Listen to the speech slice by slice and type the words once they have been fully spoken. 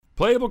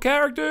Playable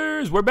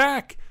characters, we're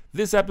back.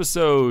 This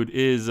episode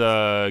is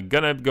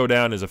gonna go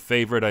down as a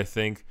favorite, I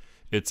think.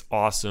 It's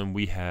awesome.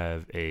 We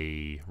have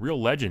a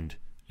real legend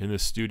in the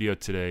studio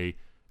today.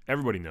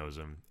 Everybody knows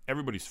him.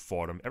 Everybody's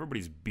fought him.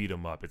 Everybody's beat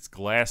him up. It's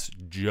Glass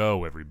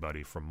Joe,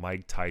 everybody, from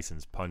Mike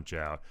Tyson's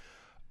Punch-Out.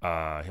 He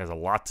has a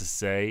lot to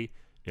say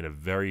in a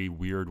very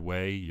weird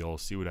way. You'll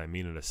see what I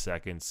mean in a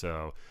second.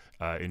 So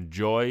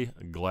enjoy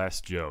Glass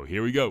Joe.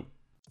 Here we go.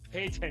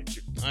 Pay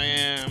attention. I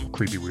am.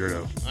 Creepy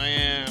weirdo. I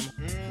am.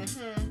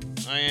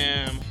 Mm-hmm. I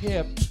am.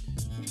 Hip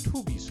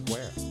to be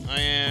square.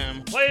 I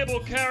am. Playable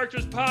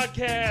Characters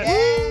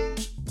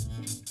Podcast.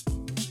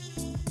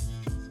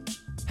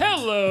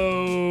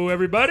 Hello,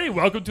 everybody.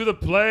 Welcome to the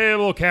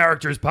Playable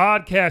Characters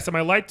Podcast.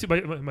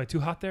 Am I too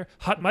hot there?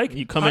 Hot mic?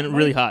 You come in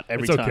really hot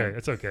every time.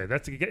 It's okay.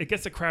 It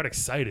gets the crowd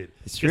excited.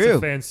 It's Gets true.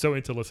 the fans so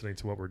into listening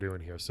to what we're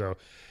doing here. So,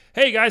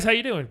 hey guys, how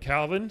you doing?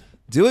 Calvin,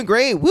 Doing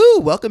great. Woo.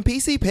 Welcome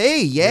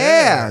PCP.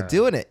 Yeah. Yeah.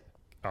 Doing it.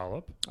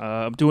 Olip.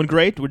 I'm doing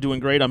great. We're doing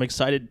great. I'm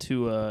excited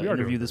to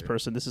interview doing this great.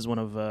 person. This is one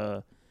of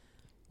the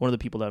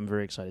people that I'm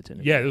very excited to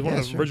interview. Yeah, this is one Yeah,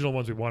 of the sure. original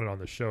ones we wanted on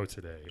the show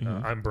today.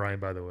 I'm Brian,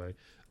 by the way.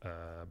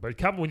 But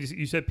Calvin, when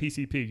you said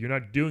PCP, you're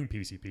not doing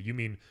PCP. You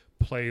mean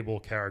Playable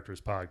Characters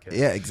Podcast.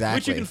 Yeah, exactly.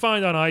 Which you can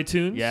find on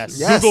iTunes, Yes.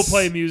 Yes. Google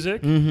Play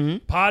Music,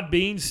 Mm-hmm.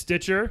 Podbean,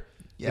 Stitcher.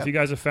 Yep. If you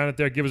guys have found it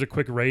there, give us a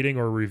quick rating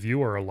or a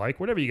review or a like,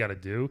 whatever you got to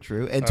do.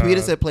 True. And tweet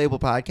us at Playable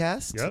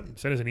Podcast. Yep.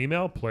 Send us an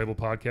email,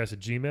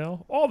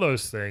 playablepodcast@gmail. All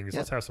those things. Yep.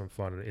 Let's have some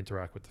fun and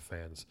interact with the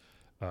fans.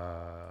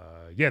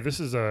 This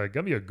is going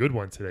to be a good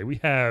one today. We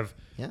have,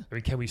 Yeah. I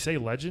mean, can we say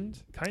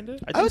legend, kind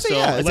of? I would say,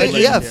 yeah. It's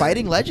Legend. a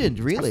fighting legend,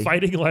 really. A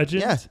fighting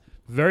legend. Yeah.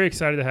 Very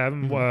excited to have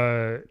him.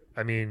 Mm-hmm.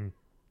 I mean,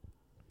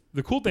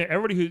 the cool thing,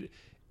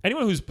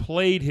 anyone who's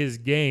played his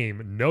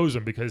game knows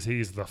him because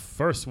he's the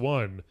first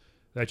one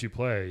that you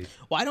play.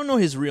 Well, I don't know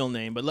his real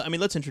name, but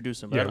let's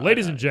introduce him. Yeah,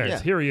 ladies and gents,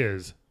 yeah. here he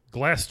is,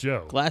 Glass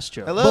Joe. Glass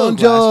Joe. Hello.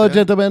 Bonjour, Glass Joe.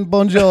 gentlemen.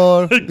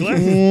 Bonjour.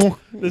 Glass.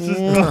 This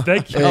is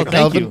thank you. Oh,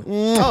 thank you.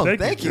 Oh, Thank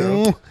thank you,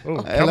 you. Joe.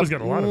 Oh, Calvin's got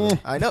a lot of them.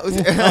 I know. Oh,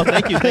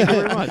 thank you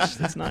very much.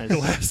 That's nice.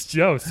 Glass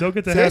Joe, so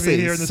good to Seriously, have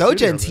you here in the so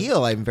studio, man.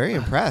 genteel. I'm very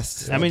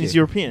impressed. I mean, he's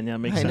European. Yeah,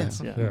 makes I know. sense.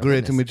 Yeah. Yeah.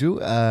 Great to meet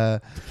you.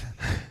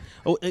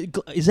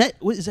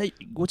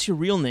 What's your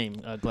real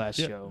name, Glass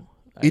Yeah. Joe?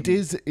 It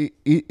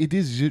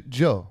is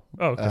Joe.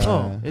 Oh,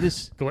 okay. It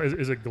is.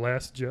 Is it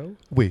Glass Joe?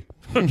 Oui.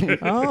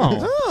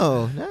 Oh.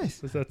 Oh, nice.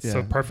 That's Yeah.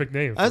 a perfect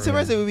name. I'm for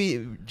surprised him. it would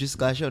be just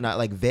Glass Show, not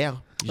like Ver.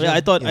 Yeah,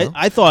 I thought You know?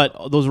 I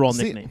thought those were all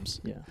See-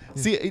 nicknames. Yeah.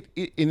 See,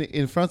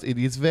 in France it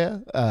is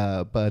Ver,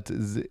 but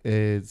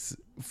it's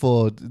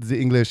for the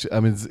English. I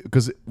mean,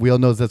 because we all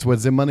know that's where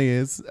the money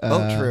is.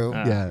 Oh, true.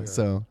 Yeah. Yeah.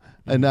 So,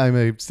 and I'm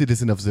a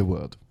citizen of the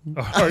world.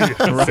 Oh, are you?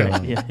 Right.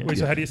 So- Yeah. Wait,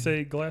 so how do you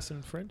say glass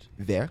in French?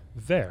 Ver.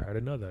 There. I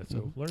didn't know that.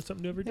 So learn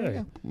something new every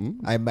day.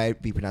 I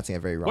might be pronouncing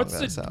it very wrong.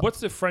 What's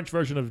the French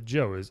version of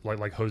Joe? Is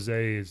like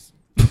Jose is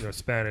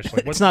Spanish?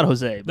 Like, It's not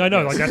Jose. No,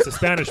 no, like that's the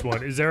Spanish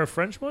one. Is there a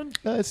French one?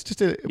 It's just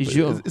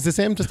Joe. it's the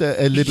same, just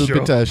a little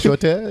Joe. bit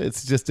shorter.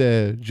 It's just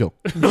a Joe.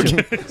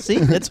 See,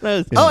 that's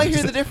Oh, I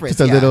hear the difference.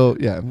 Just a yeah. little,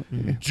 yeah.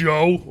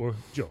 Joe or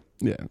Joe?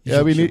 Yeah.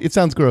 I mean, it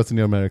sounds gross in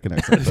your American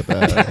accent,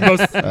 but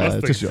Most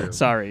just things Joe. do.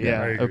 Sorry.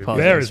 Yeah. I I agree.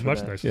 apologize There is for much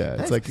that. nicer. yeah,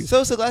 it's Nice. like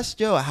So Glass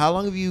Joe, how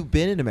long have you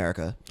been in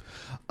America?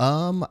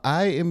 I'm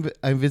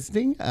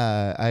visiting.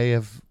 I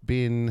have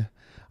been.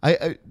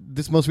 I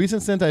this most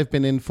recent stint I've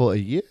been in for a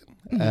year.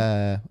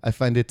 I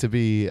find it to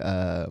be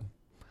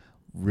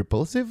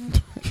repulsive.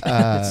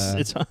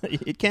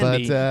 It can but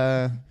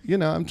be.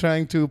 I'm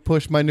trying to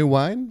push my new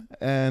wine,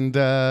 and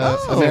Oh.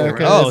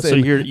 America Oh, is so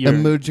an you're-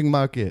 emerging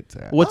market.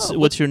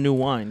 What's your new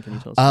wine? Can you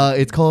tell us?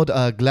 It's called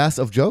Glass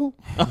of Joe.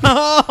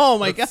 Oh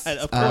my God!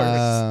 Of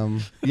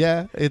course.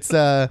 Yeah, it's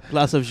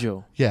Glass of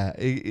Joe. yeah,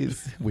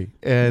 it's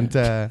and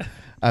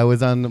I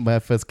was on my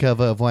first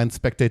cover of Wine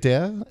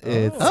Spectator.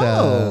 It's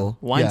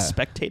Wine yeah.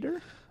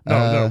 Spectator.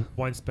 No,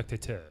 Wine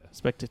Spectator.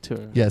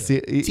 Spectator. Yeah,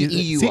 see,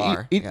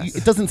 TEUR, It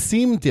yes. doesn't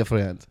seem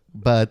different,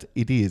 but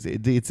it is.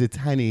 It's a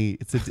tiny.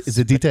 It's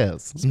the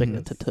details.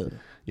 Spectator.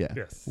 Yeah.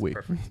 Yes. Oui.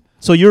 Perfect.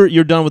 So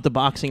you're done with the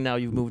boxing now.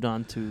 You've moved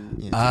on to.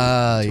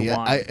 Yeah. to Yeah.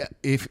 wine.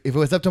 If it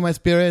was up to my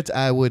spirit,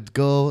 I would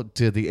go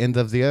to the end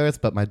of the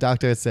earth. But my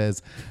doctor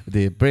says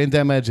the brain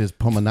damage is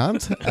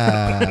permanent.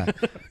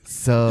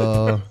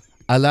 So,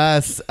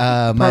 alas, my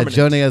Permanent.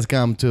 journey has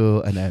come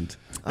to an end.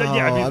 Oh, Yeah,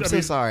 I mean- I'm I so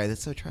mean- sorry.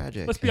 That's so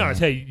tragic. Let's be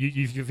honest. Hey,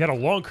 you've had a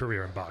long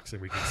career in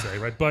boxing, we can say,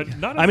 right? But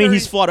not. I mean,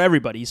 he's fought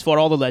everybody. He's fought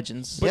all the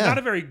legends. But Yeah. not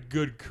a very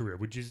good career.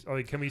 Would you?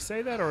 Like, can we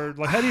say that, or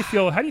like, how do you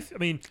feel? I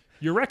mean,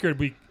 your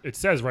record. It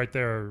says right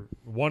there,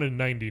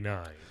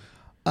 1-99.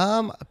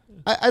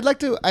 I'd like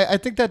to. I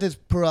think that is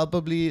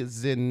probably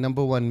the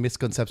number one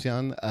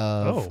misconception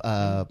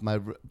of my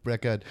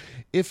record.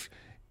 If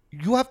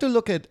you have to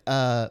look at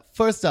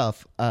first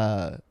off,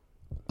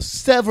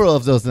 several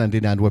of those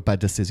 99 were by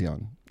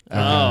decision.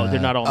 They're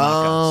not all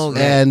knockouts.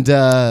 okay. And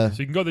So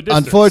you can go the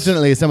distance.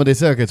 unfortunately, some of the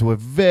circuits were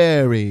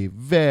very,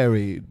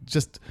 very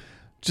just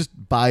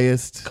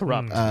biased,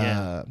 Corrupt. Mm.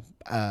 Yeah.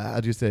 How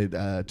do you say?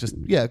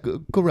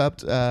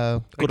 Corrupt.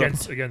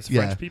 against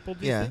Yeah. French people.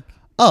 Do you Yeah. think?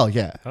 Oh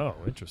yeah. Oh,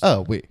 interesting.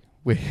 Oh we.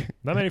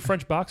 Not many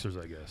French boxers,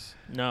 I guess.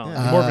 No.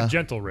 Yeah. More of a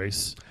gentle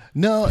race.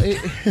 No.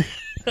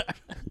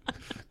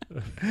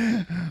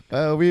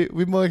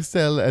 We more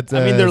excel at.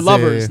 I mean, they're the-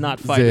 lovers, not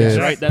fighters,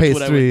 the right? That's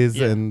what I would- pastries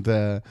yeah. and,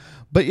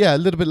 but yeah, a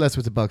little bit less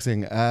with the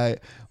boxing.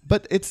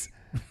 But it's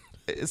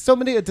so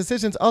many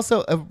decisions.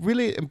 Also, a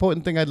really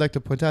important thing I'd like to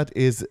point out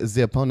is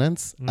the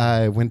opponents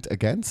I went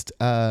against.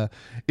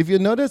 If you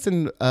notice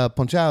in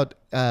Punch Out,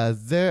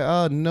 there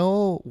are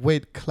no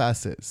weight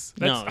classes.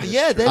 No.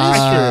 Yeah, that is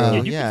Uh,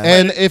 true. yeah, Yeah.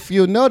 And if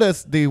you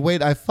notice, the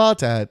weight I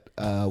fought at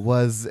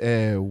was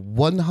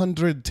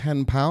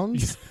 110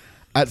 pounds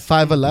at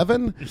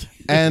 5'11",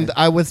 and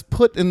I was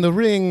put in the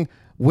ring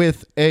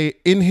with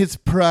in his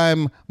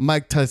prime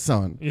Mike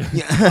Tyson,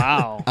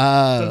 Wow.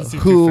 Doesn't seem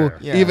too who fair.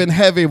 Yeah. even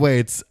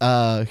heavyweights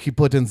he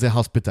put in the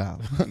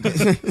hospital.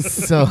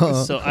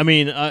 so So I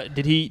mean,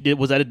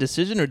 was that a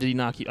decision or did he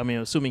knock you? I mean,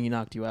 assuming he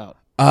knocked you out.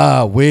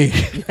 we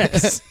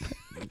Yes.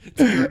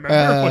 Do you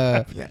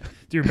remember Yeah.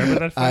 Do you remember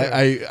that fight?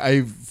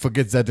 I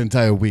forget that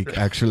entire week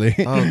actually.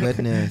 Oh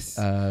goodness.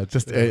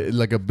 Just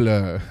like a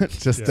blur.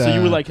 Just Yeah. So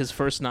you were like his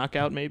first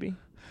knockout, maybe?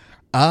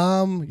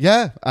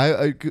 yeah,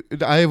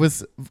 I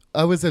was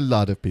a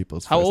lot of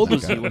people's. How first old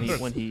was he knockout.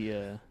 when he?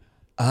 You're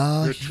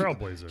a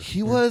trailblazer.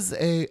 He was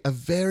a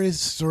very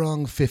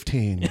strong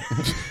 15.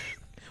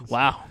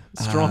 Wow,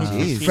 strong.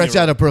 geez. Fresh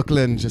out of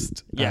Brooklyn,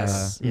 just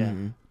Yes. Yeah.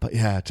 Mhm. but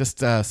yeah, just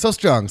so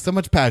strong, so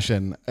much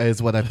passion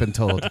is what I've been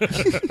told.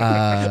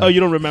 Oh,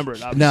 you don't remember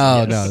it? Obviously.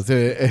 No, Yes.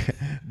 no,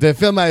 the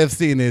film I have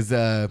seen is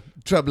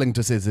troubling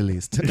to say the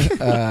least.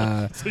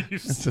 So you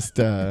It's just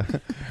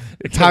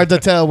it's hard to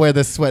tell where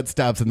the sweat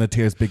stops and the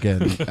tears begin.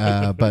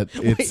 But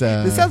it's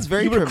This sounds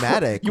very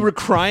dramatic. You were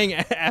crying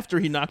after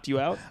he knocked you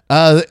out.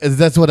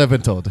 that's what I've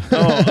been told.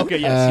 Oh, okay.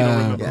 Yes, you don't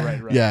remember. yeah.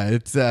 Right. Right. Yeah,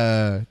 it's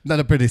not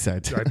a pretty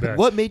sight. I bet.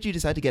 What made you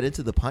decide to get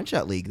into the Punch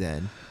Out League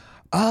then?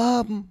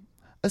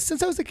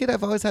 Since I was a kid,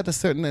 I've always had a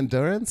certain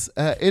endurance.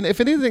 And if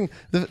anything,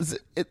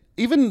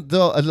 even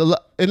though,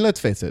 and let's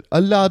face it,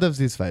 a lot of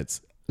these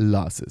fights,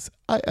 losses.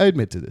 I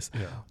admit to this.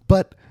 Yeah.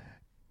 But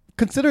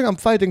considering I'm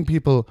fighting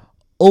people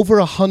over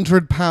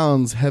 100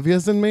 pounds heavier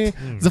than me,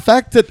 the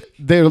fact that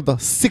they're the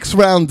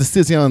 6-round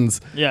decisions,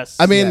 Yes.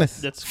 I mean,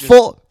 Yes. That's good.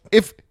 full.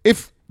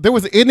 If there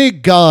was any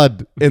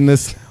god in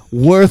this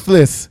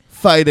worthless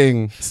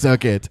fighting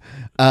circuit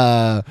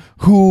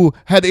who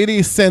had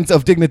any sense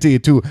of dignity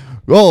to,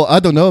 I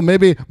don't know,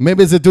 maybe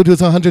the dude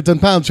who's 110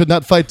 pounds should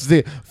not fight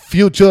the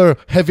future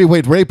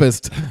heavyweight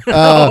rapist.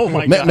 Oh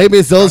my God.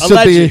 Maybe those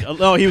should be. Alleged.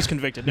 No, he was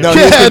convicted. No,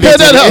 Yeah, it was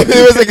no.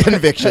 It was a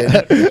conviction.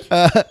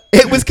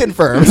 It was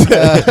confirmed.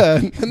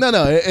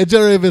 No. A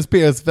jury of his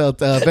peers felt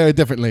very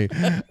differently.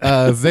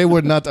 They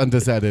were not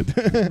undecided.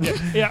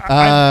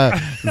 Yeah,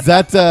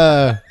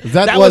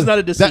 That was not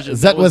a decision.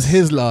 That That was was-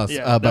 his loss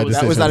yeah, by that was-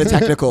 decision. That was not a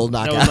technical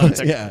That was knockout. not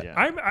technical,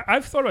 Yeah.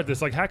 I've thought about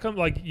this. Like, how come,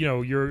 like,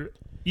 you're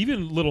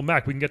even Little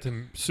Mac. We can get to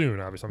him soon.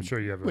 Obviously, I'm sure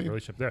you have a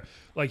relationship there.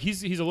 Like,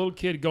 he's a little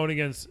kid going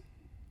against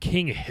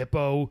King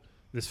Hippo,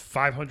 this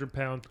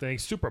 500-pound thing,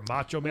 super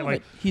macho man.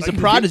 Like, He's like, a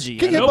prodigy.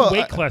 King No Hippo,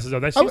 weight classes though.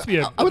 That I, seems to be.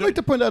 I would like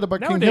to point out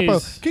about King Hippo.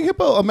 Nowadays- King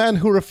Hippo, a man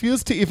who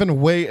refused to even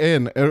weigh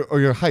in or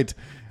your height.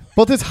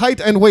 Both his height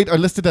and weight are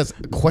listed as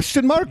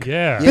question mark.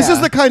 Yeah. This is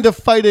Yeah. the kind of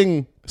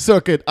fighting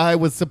circuit I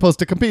was supposed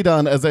to compete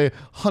on as a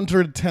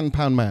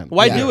 110-pound man.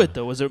 Why Yeah. do it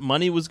though? Was it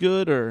money was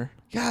good or?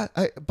 Yeah,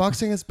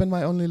 boxing has been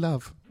my only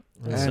love.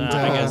 And,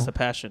 I guess the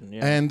passion.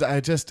 Yeah. And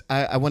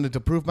I wanted to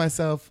prove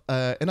myself.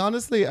 And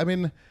honestly, I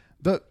mean,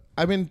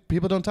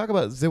 people don't talk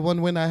about it. The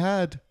one win I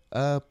had.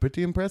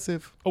 Pretty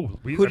impressive. Oh,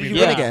 Who did you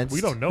win against?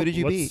 We don't know. Who did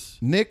you Let's-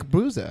 Nick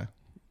Bruiser.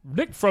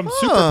 Nick from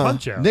Super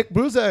Punch Out. Nick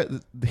Bruiser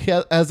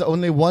has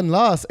only one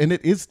loss, and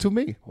it is to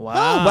me. wow.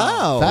 Oh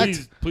wow.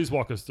 Fact. Please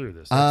walk us through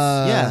this.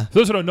 Yeah. For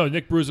those who don't know,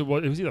 Nick Bruiser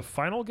was he the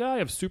final guy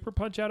of Super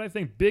Punch Out? I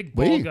think big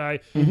bald Oui. guy,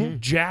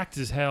 jacked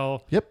as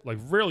hell. Yep. like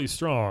really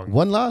strong.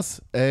 One loss,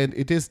 and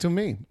it is to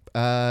me.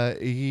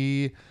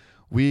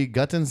 We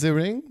got in the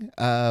ring.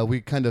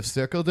 We kind of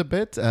circled a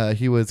bit.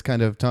 He was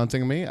kind of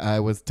taunting me. I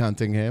was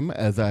taunting him,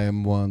 as I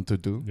am wont to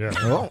do.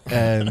 Yeah.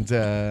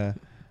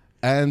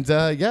 And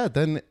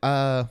then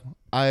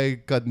I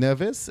got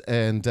nervous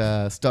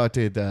and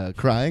started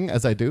crying,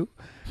 as I do.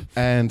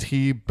 And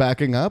he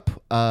backing up.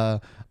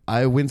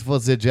 I went for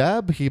the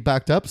jab. He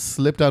backed up,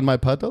 slipped on my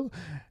puddle,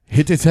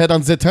 hit his head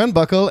on the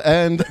turnbuckle,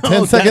 and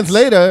 10 seconds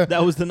later,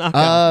 that was the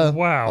knockout.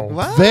 Wow.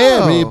 Wow.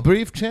 very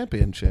brief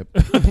championship.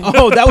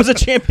 Oh, that was a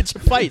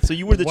championship fight. So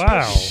you were the Wow.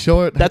 champion.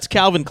 Short, That's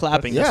Calvin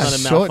clapping. yeah,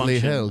 That's not a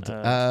shortly malfunction.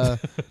 held.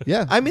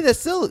 Yeah. I mean, that's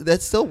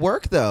still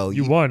work though.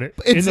 You won it.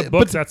 It's- In the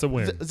books, but that's a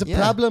win. The Yeah.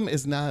 problem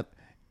is not.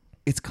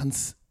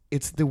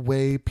 It's the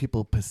way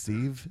people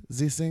perceive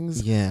these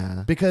things.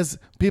 Yeah. Because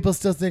people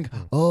still think,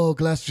 oh,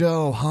 Glass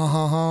Joe, ha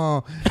ha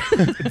ha,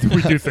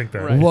 we do think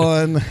that. Right.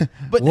 one,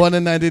 But- 1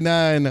 in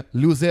 99,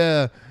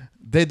 loser,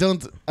 they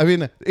don't. I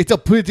mean, it's a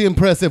pretty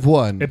impressive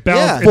one. It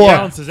Yeah.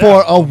 balances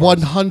For out. a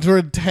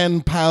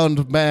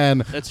 110-pound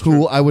man That's who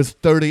true. I was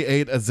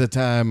 38 at the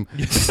time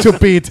to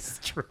beat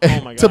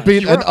Oh my to gosh.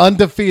 beat You an were-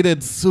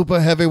 undefeated super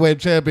heavyweight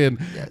champion.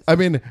 Yes. I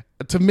mean,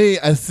 to me,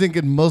 I think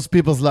in most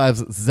people's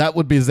lives that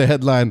would be the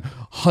headline: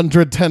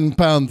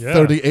 110-pound, Yeah.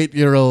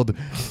 38-year-old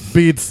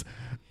beats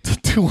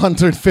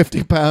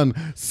 250-pound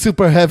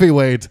super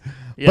heavyweight.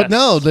 But Yes.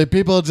 no, the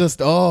people just,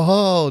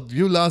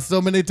 you lost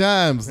so many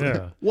times.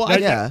 Yeah. Well, Now,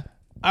 Yeah.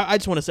 I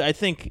just want to say I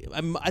think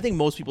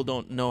most people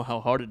don't know how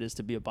hard it is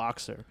to be a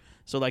boxer.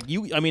 So like a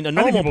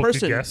normal people could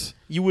person, guess.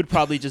 you would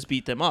probably just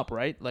beat them up,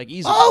 right? Like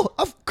easily. Oh,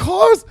 of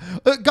course.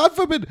 God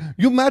forbid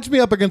you match me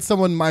up against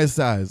someone my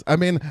size. I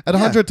mean, at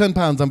 110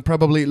 pounds, I'm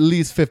probably at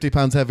least 50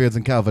 pounds heavier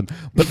than Calvin.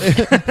 But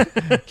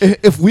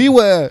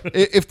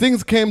if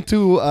things came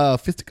to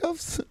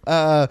fisticuffs,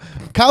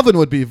 Calvin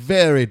would be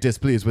very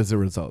displeased with the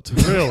result.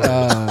 Really?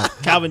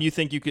 Calvin, you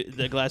think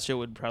the Glass Show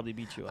would probably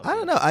beat you up? I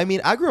don't know. I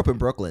mean, I grew up in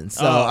Brooklyn,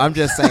 so Oh. I'm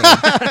just saying.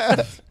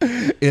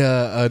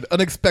 Yeah, an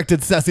unexpected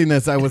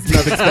sassiness I was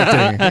not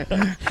expecting.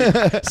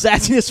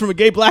 Sassiness from a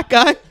gay black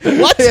guy?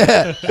 What?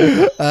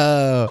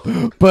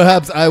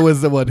 Perhaps I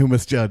was the one who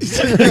misjudged.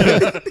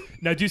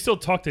 Now, do you still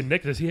talk to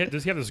Nick? Does he have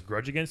this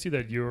grudge against you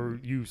that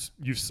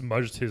you've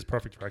smudged his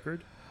perfect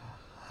record?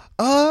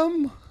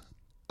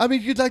 I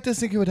mean, you'd like to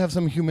think he would have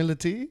some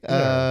humility.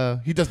 Yeah.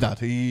 He does not.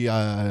 He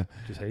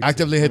Just hates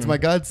actively hates my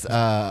guts.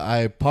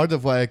 Part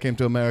of why I came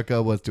to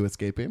America was to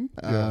escape him.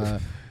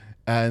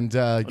 And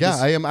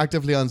I am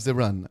actively on the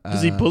run.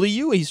 Does he bully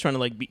you? Or he's trying to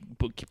like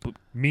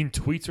mean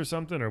tweets or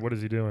something, or what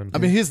is he doing? I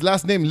mean, his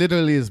last name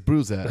literally is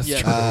Bruiser.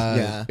 Yeah. true.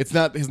 Yeah. It's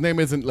not. His name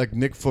isn't like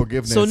Nick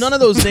Forgiveness. So none of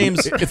those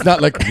names. It's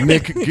not like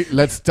Nick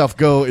let stuff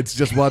go. It's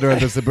just water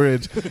under the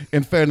bridge.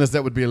 In fairness,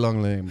 that would be a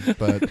long name.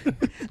 But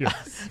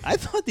I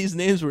thought these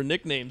names were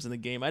nicknames in the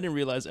game. I didn't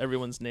realize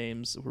everyone's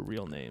names were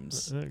real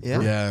names.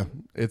 Yeah. yeah,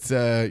 it's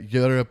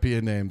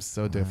European names,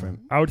 so different.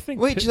 I would think.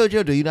 Wait, so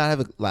Joe, do you not have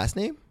a last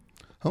name?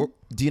 Huh?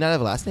 Do you not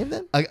have a last name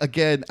then?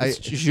 It's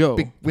Joe.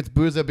 With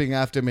Bruiser being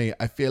after me,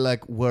 I feel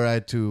like were I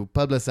to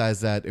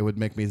publicize that, it would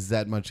make me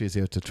that much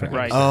easier to track.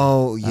 Right.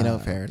 Oh,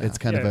 fair enough. It's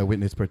kind of Yeah. a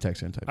witness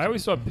protection type. I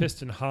always thought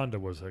Piston Honda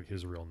was like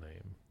his real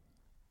name.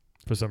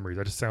 For some reason,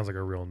 that just sounds like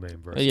a real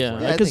name. Versus Yeah,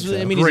 like- Yeah, I because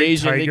think so. he's Great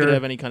Asian. They Tiger. could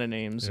have any kind of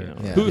names. Yeah.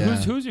 You know. Yeah.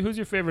 Who's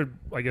your favorite?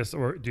 I guess,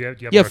 or do you have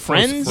Yeah, like a close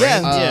friends?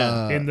 friend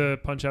Yeah. in the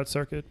Punch Out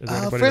circuit? Is there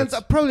anybody friends,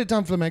 that's- probably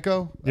Tom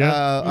Flamenco.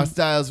 Yeah. Our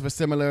styles were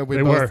similar. We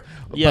They both, were.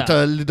 Yeah. but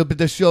a little bit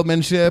of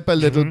showmanship, a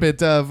little Mhm.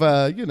 bit of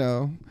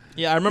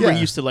Yeah, I remember Yeah.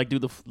 he used to like do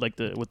the with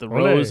the Ole.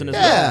 rose in his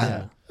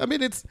Yeah. mouth. I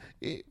mean,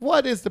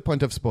 what is the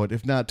point of sport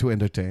if not to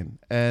entertain?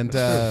 And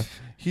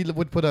he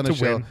would put on a To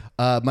show. win.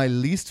 My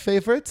least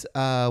favorite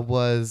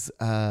was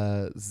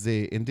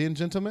the Indian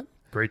gentleman.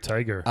 Great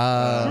Tiger.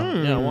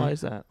 Yeah, why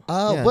is that?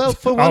 Yeah. Well,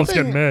 for I one was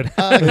thing, getting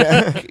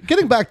mad.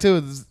 getting back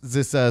to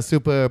this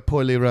super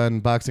poorly run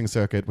boxing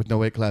circuit with no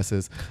weight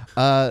classes.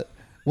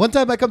 One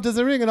time I come to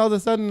the ring and all of a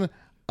sudden,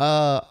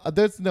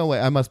 there's no way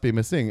I must be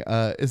missing.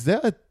 Is there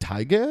a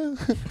tiger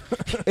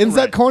in that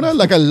Right. corner,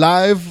 like a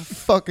live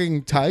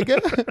fucking tiger?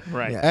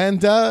 Right.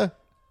 Yeah.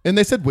 And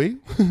they said we.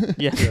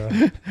 Yeah.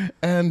 Yeah.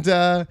 And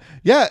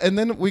and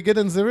then we get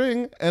in the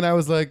ring, and I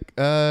was like,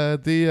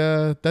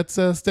 that's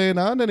staying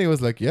on, and he was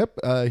like, yep,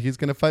 he's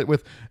gonna fight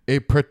with a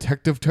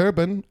protective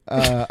turban.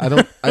 I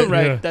don't,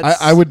 Right. Yeah.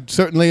 That's, I would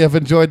certainly have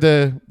enjoyed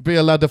to be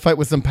allowed to fight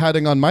with some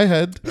padding on my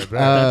head.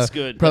 That's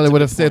good. Probably That's a would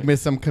good have saved point. me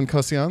some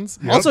concussions.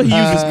 Yep. Also, he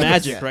uses Uh,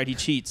 magic, yeah. right? He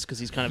cheats because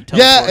he's kind of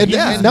Yeah, teleporting.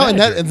 and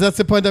and that's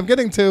the point I'm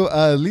getting to.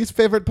 Least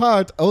favorite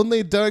part.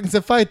 Only during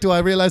the fight do I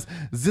realize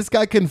this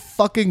guy can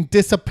fucking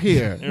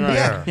disappear. Right.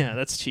 Yeah. Yeah,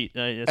 that's cheat.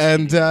 That's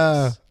And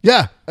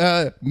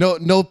cheating.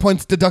 no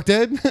points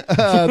deducted.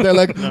 They're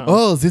like, No.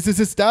 oh, this is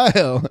his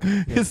style.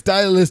 His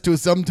style is to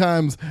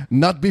sometimes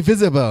not be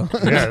visible.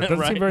 Yeah, it doesn't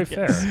Right, seem very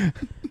yes. fair.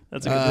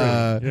 That's a good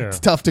point. Yeah. It's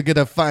tough to get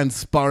a fine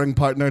sparring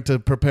partner to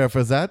prepare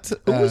for that.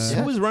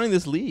 Who was running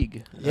this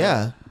league?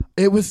 Yeah.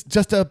 It was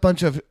just a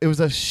bunch of. It was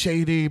a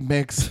shady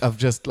mix of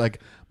just like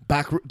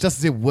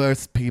just the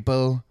worst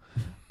people.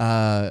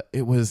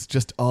 It was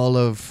just all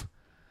of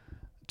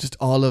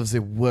the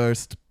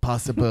worst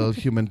possible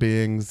human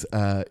beings.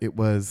 It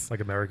was Like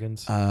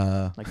Americans.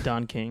 Like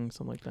Don King,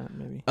 something like that,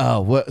 maybe.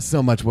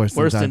 so much worse.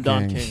 Worse than than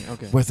Don Don King. King.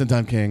 Okay. Worse than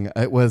Don King.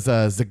 It was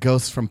the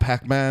ghost from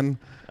Pac-Man.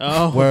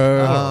 Oh.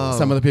 Were Oh.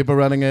 some of the people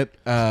running it,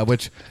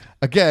 which.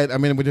 Again, I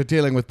mean, when you're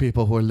dealing with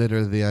people who are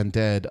literally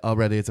undead,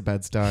 already it's a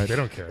bad start. They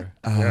don't care.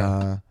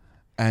 Yeah.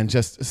 And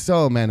just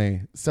so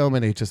many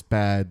just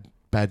bad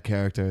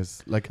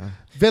characters. Like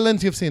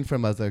villains you've seen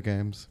from other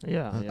games.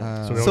 Yeah.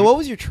 Yeah. So So what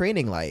was your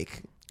training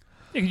like?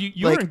 Yeah,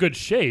 you were like- in good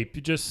shape.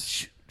 You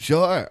just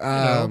Sure.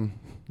 know.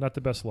 not the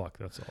best luck.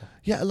 That's all.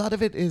 Yeah, a lot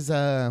of it is,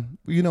 when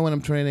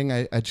I'm training,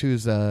 I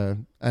choose, I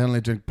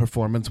only drink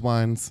performance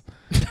wines.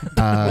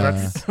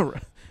 That's-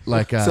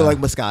 Like, So like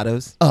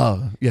Moscatos.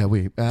 oh,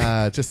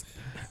 yeah, just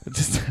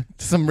just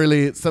some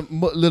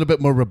little bit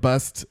more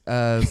robust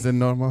than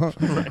normal.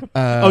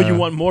 You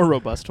want more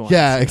robust ones?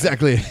 Yeah,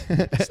 exactly.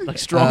 Like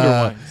stronger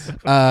ones.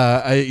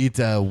 I eat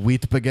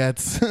wheat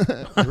baguettes.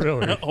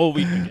 Really? Oh,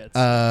 wheat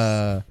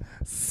baguettes.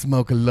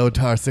 Smoke low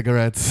tar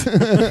cigarettes.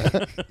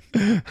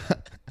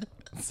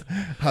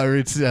 I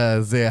reach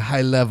the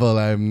high level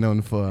I'm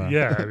known for.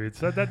 Yeah, I mean,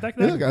 so that Look,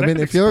 I mean, could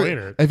if explain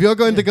it. you're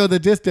going to go the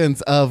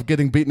distance of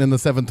getting beaten in the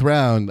 7th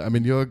round, I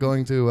mean, you're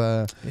going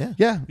to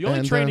Yeah. The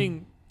only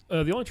training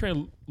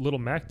Little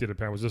Mac did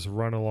apparently was just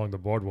run along the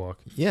boardwalk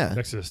Yeah.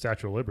 next to the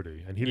Statue of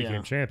Liberty, and he Yeah.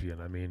 became champion.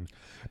 I mean,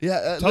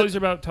 yeah. tell us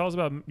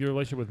about your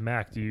relationship with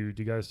Mac. Do you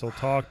guys still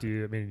talk?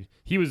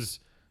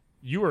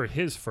 You were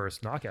his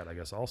first knockout, I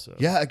guess, also.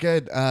 Yeah,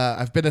 again,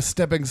 I've been a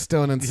stepping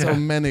stone in so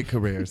many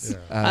careers.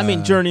 Yeah. I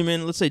mean,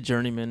 journeyman. Let's say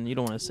journeyman. You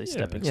don't want to say Yeah.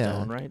 stepping Yeah.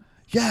 stone, right?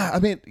 Yeah, I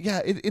mean,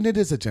 and it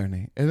is a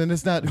journey. And then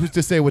it's not who's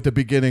to say what the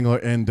beginning or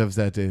end of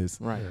that is.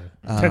 Right.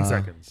 Yeah. 10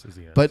 seconds is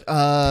the end. But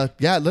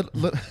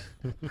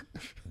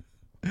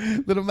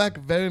Little Mac,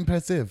 very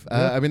impressive.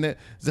 Yeah. I mean,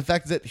 the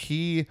fact that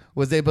he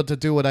was able to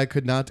do what I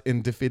could not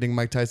in defeating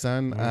Mike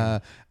Tyson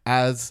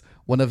as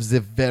one of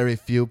the very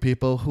few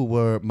people who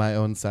were my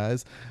own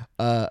size.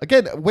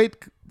 Again,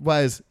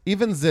 weight-wise,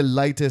 even the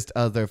lightest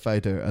other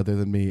fighter other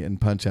than me in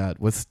Punch-Out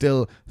was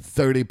still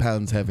 30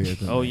 pounds heavier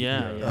than Oh me.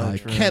 yeah. I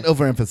can't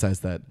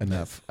overemphasize that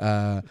enough.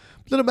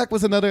 Little Mac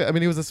was another. I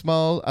mean, he was a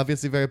small,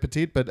 obviously very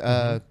petite, but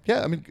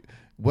yeah, I mean,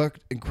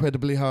 worked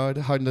incredibly hard.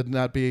 Hard to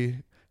not be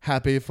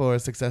happy for a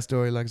success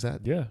story like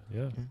that.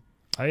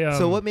 yeah.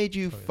 So what made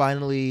you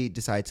finally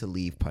decide to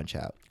leave Punch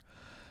Out?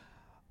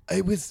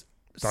 It was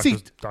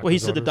Doctor's Well, he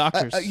said the orders?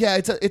 doctors. yeah,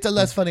 it's a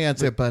less funny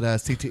answer, but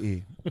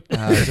CTE.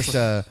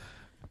 Just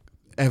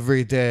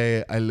every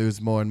day I lose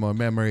more and more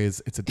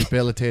memories. It's a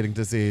debilitating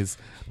disease.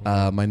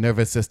 My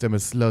nervous system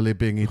is slowly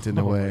being eaten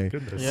Oh, my away.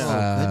 goodness. Yeah.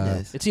 Oh,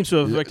 goodness. It seems to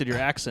have affected your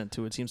accent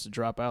too. It seems to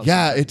drop out.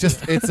 Yeah,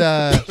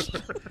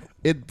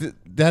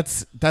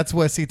 that's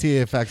where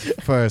CTE affects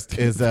first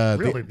is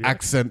Really, the the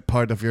accent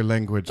part of your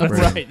language. That's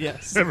brain. right.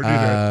 Yes. Never do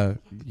that.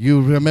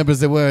 You remember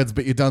the words,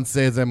 but you don't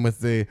say them with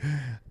the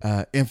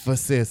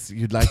emphasis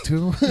you'd like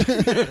to.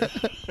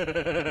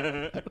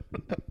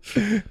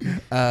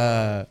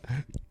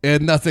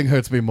 And nothing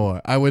hurts me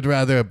more. I would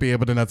rather be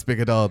able to not speak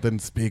at all than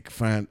speak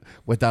French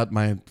without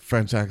my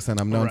French accent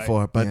I'm known Right.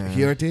 for. But Yeah.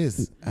 here it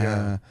is.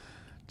 Yeah.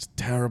 It's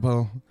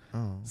terrible.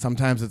 Oh.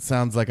 Sometimes it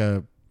sounds like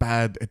a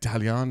bad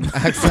Italian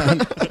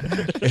accent.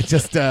 It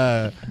just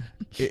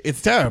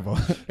it's terrible.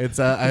 It's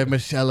I'm a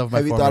shell of my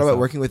Have you former thought about self.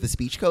 working with a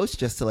speech coach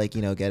just to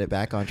get it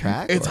back on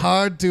track? It's or-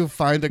 hard to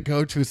find a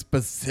coach who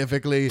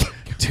specifically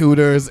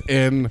tutors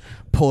in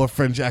poor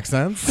French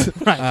accents.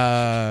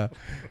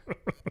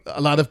 A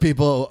lot of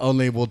people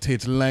only will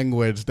teach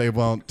language; they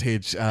won't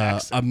teach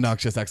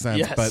obnoxious accents.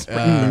 Yes.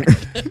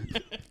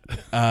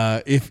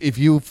 But if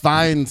you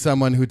find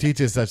someone who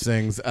teaches such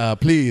things,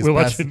 please We'll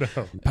pass, let you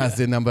know. pass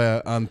the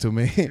number on to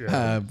me.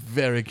 Yeah.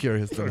 Very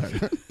curious to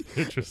learn.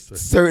 Interesting.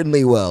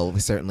 Certainly will.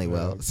 Certainly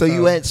will. So you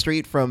Uh, went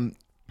straight from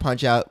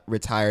Punch Out,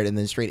 retired, and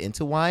then straight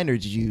into wine, or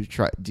did you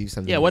try do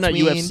something? Yeah. in Why not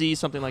between? UFC?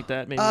 Something like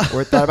that, maybe.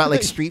 Or thought about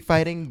like street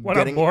fighting? Why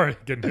not more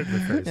getting hit in the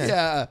face?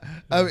 Yeah,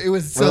 it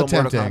was A so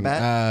little Mortal tempting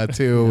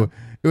Kombat?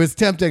 It was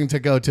tempting to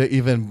go to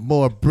even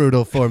more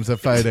brutal forms of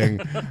fighting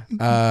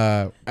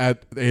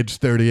at age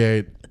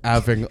 38,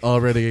 having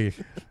already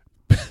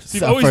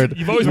You've always suffered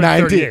been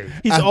 90 38.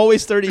 He's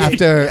always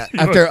 38.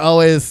 after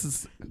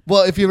always.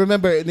 Well, if you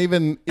remember, and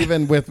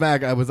even with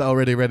Mac, I was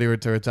already ready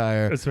to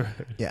retire. That's right.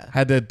 Yeah.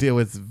 Had to deal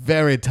with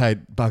very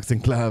tight boxing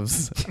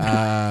gloves,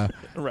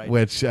 Right.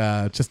 which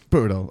just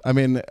brutal. I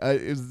mean,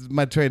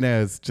 my trainer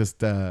is just.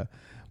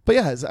 But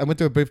yeah, I went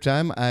through a brief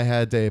time. I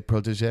had a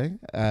protege.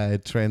 I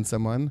trained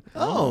someone.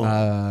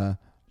 Oh.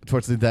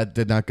 Unfortunately, that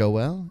did not go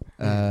well.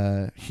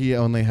 He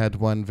only had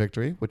one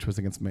victory, which was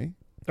against me.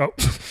 Oh,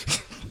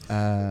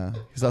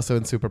 He's also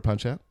in Super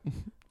Punch-Out.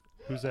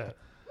 who's that?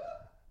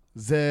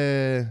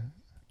 The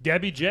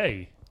Gabby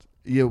J.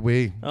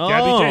 we. Oh.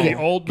 Gabby J, the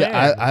old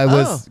man. I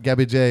was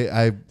Gabby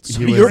J. So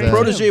He your was,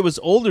 protege was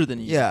older than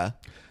you. Yeah.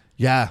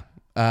 Yeah.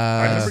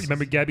 I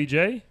remember Gabby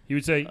J. He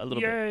would say, A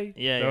little "Yay!"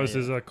 bit. Yeah, that yeah, was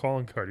yeah. his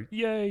calling card.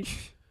 Yay!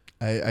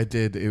 I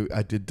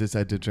did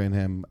decide to train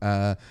him,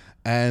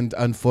 and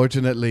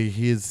unfortunately,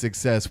 his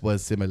success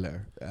was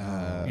similar.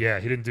 Yeah,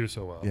 he didn't do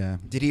so well. Yeah.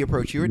 Did he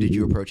approach you, or did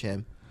you approach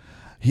him?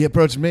 He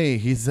approached me.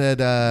 He said,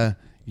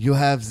 "You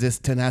have this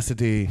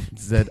tenacity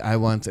that I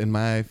want in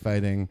my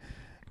fighting."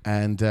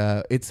 And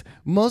it's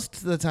most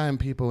of the time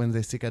people, when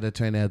they seek out a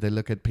trainer, they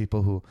look at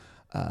people who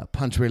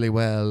punch really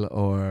well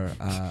or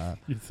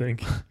You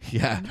think?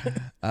 yeah.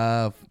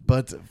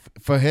 But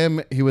for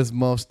him, he was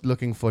most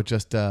looking for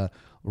just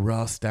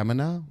raw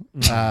stamina,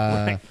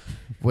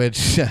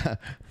 which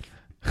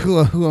who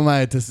am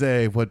I to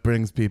say what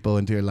brings people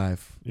into your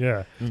life?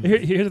 Yeah.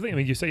 Here's the thing. I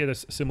mean, you say you had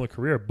a similar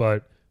career,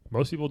 but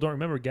most people don't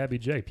remember Gabby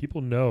J.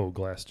 People know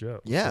Glass Joe.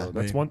 Yeah. So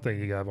that's one thing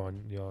you have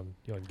on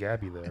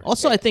Gabby there.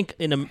 Also, I think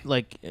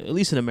at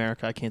least in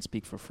America, I can't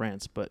speak for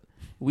France, but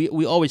we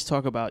always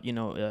talk about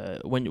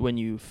when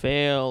you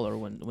fail or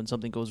when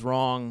something goes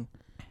wrong,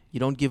 you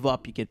don't give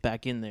up, you get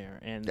back in there,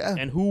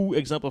 and who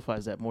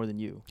exemplifies that more than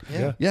you?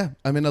 Yeah.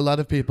 I mean, a lot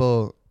of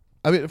people.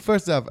 I mean,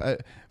 first off,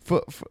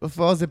 for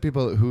all the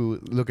people who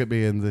look at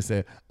me and they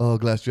say, "Oh,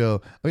 Glass Joe,"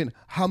 I mean,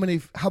 how many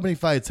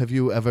fights have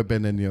you ever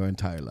been in your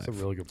entire life? That's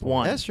a really good point.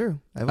 One. That's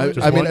true. I mean,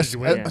 Did you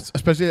win?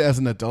 especially as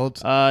an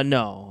adult.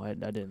 No, I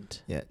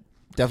didn't. Yeah.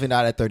 Definitely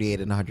not at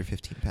 38 and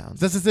 115 pounds.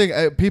 That's the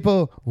thing.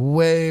 People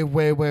way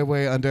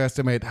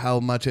underestimate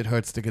how much it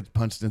hurts to get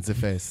punched in the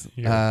face.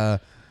 Yeah.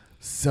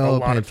 So A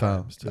lot of painful.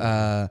 times,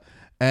 too.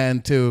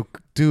 And to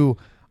do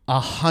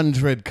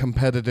 100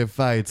 competitive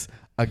fights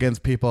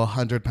against people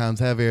 100 pounds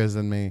heavier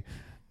than me,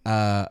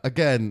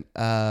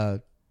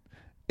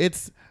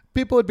 it's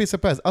people would be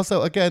surprised.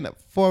 Also, again,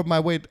 for my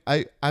weight,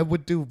 I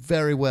would do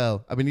very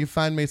well. I mean, you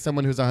find me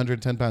someone who's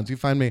 110 pounds. You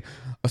find me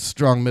a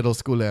strong middle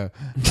schooler,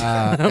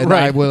 and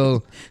Right.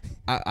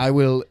 I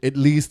will at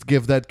least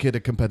give that kid a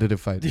competitive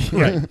fight.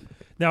 Right.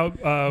 Now,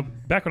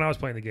 back when I was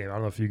playing the game, I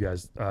don't know if you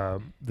guys,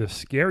 the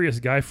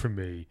scariest guy for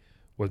me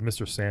was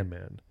Mr.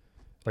 Sandman.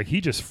 Like,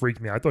 he just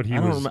freaked me out. I thought he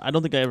was. I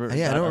don't think I ever.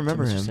 Yeah, I got don't up to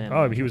remember Mr. him.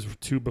 Sandman. He was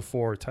 2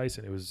 before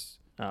Tyson. It was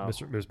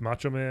it was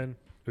Macho Man.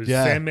 It was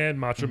Yeah. Sandman,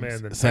 Macho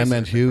Man, then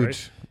Sandman's Tyson, right?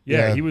 huge.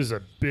 Yeah, he was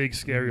a big,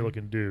 scary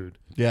looking dude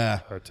Yeah.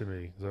 to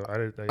me. So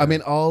I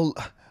mean,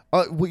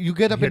 you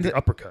get up he had in the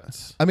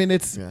uppercuts. I mean,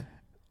 it's Yeah.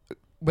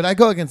 when I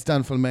go against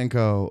Don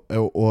Flamenco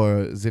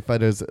or the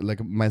fighters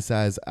like my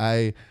size,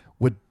 I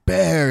would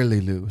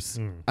barely lose.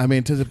 I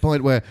mean, to the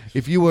point where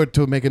if you were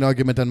to make an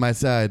argument on my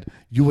side,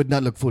 you would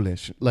not look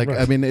foolish. Like, Right.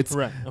 I mean, it's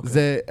Right,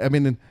 okay.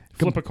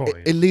 Flip a coin.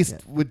 At least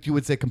what you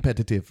would say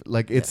competitive.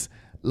 Like it's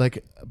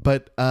like,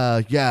 but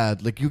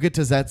like you get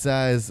to that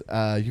size,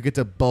 you get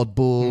to Bald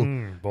Bull,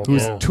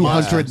 who's Bull.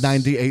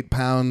 298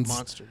 pounds,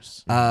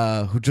 Monsters.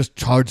 who just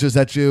charges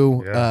at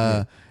you.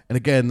 Yeah. And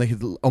again, like,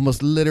 he's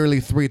almost literally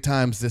 3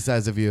 times the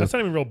size of you. That's not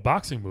even a real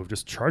boxing move,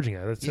 just charging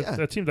at it. Yeah.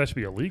 That seems that should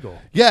be illegal.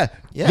 Yeah,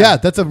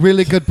 that's a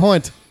really good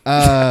point,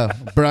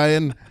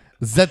 Brian.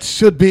 That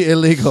should be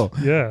illegal.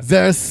 Yeah.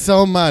 There's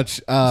so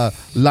much.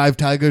 Live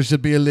tigers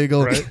should be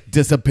illegal. Right.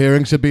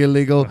 Disappearing should be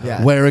illegal.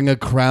 Yeah. Wearing a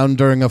crown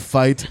during a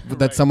fight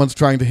that someone's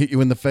trying to hit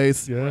you in the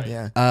face. Yeah.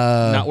 Yeah.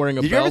 Not wearing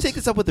a Did belt. you ever take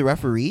this up with the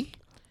referee?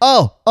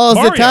 Oh,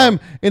 Mario. the time.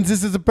 And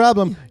this is a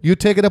problem. You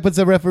take it up with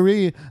the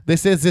referee. They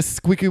say this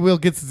squeaky wheel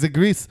gets the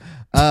grease.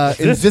 In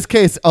this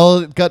case, all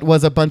it got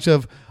was a bunch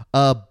of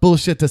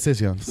bullshit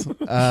decisions.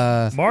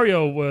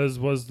 Mario was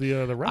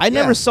the ref. I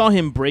never saw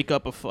him break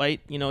up a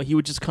fight. He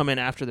would just come in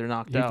after they're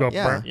knocked You out. go,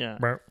 Yeah. brr, Yeah.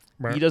 brr,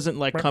 brr, He doesn't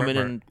like brr, coming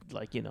brr, in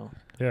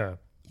Yeah.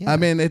 Yeah. I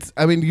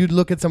mean, you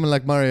look at someone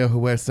like Mario who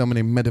wears so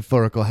many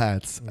metaphorical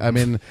hats. I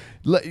mean,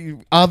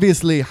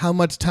 obviously, how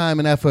much time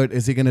and effort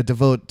is he going to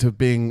devote to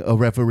being a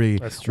referee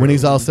That's true. when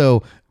he's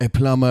also a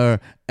plumber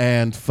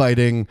and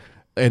fighting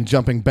and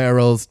jumping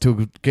barrels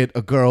to get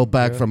a girl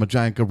back Yeah. from a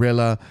giant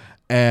gorilla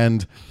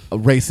and a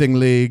racing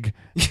league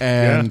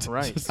and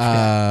Right.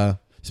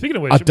 Speaking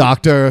of which, a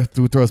doctor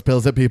who throws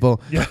pills at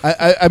people? Yeah.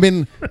 I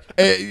mean,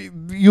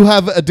 you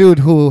have a dude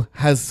who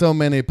has so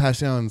many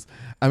passions.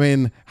 I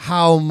mean,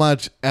 how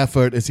much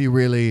effort is he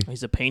really?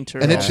 He's a painter.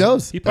 And it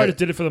shows. he probably just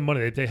did it for the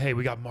money. They hey,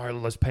 we got Mario.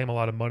 Let's pay him a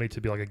lot of money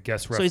to be like a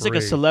guest referee. So he's like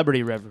a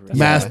celebrity referee.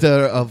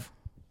 Master of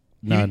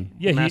none.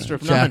 Master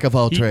of Jack none. of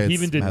all He trades.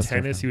 even did master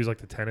of tennis. none. He was like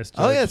the tennis.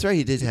 Oh, judge. yeah, that's right.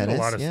 He did He's done tennis.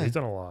 a lot of. Yeah. He's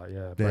done a lot.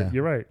 Yeah, but Yeah.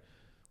 you're right.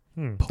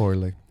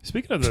 Poorly.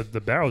 Speaking of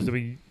the barrels,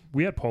 we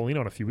had Pauline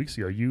on a few weeks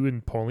ago. You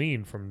and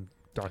Pauline from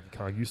Donkey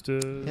Kong used to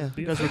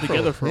be You guys were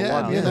together for a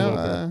Yeah, while. you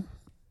know,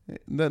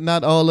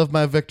 not all of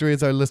my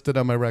victories are listed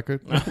on my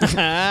record. All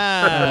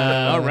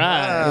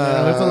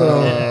right. It's a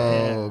little.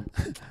 Oh,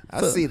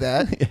 I see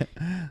that.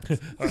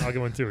 I'll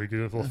go in too. We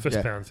do a little fist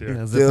Yeah. pounds here. Yeah,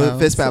 Do a zip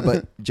fist out.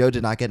 pound, but Joe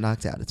did not get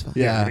knocked out. It's fine.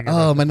 Yeah. Yeah,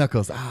 Oh, my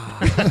knuckles.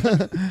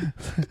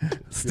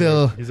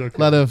 Still, He's okay. a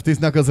lot of these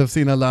knuckles have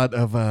seen a lot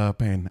of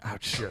pain.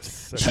 Ouch.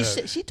 Yes.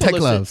 She Tech told us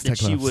gloves, that tech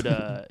she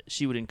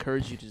gloves. would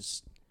encourage you to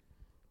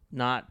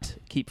not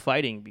keep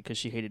fighting because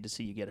she hated to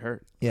see you get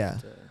hurt. Yeah.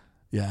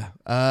 Yeah.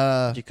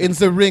 You In could-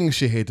 the ring,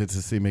 she hated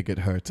to see me get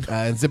hurt.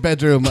 In the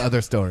bedroom,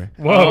 other story.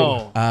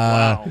 Whoa.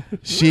 Wow.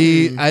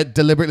 She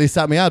deliberately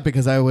sought me out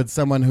because I was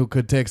someone who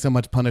could take so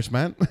much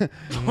punishment.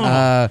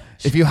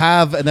 If you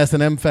have an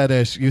S&M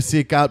fetish, you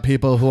seek out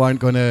people who aren't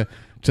going to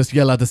just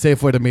yell out the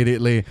safe word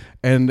immediately.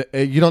 And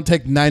you don't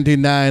take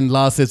 99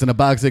 losses in a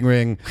boxing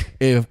ring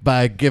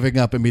by giving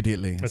up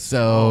immediately.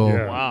 So,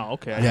 yeah. Wow.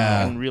 Okay. Yeah.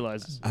 I didn't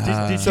realize this.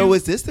 Did So you-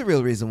 was this the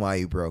real reason why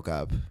you broke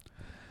up?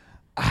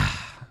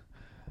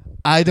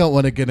 I don't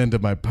want to get into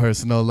my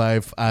personal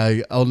life.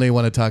 I only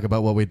want to talk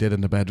about what we did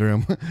in the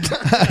bedroom.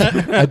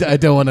 I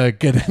don't want to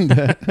get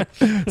into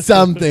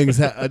some things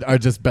are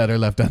just better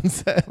left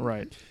unsaid.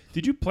 Right.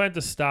 Did you plan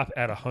to stop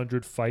at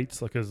 100 fights?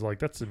 Because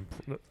that's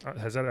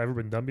has that ever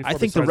been done before? I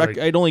think the record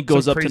it only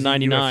goes up to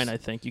 99. I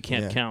think you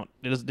can't count.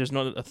 There's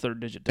not a third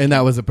digit. And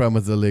that was the problem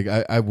with the league.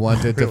 I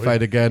wanted to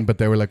fight again, but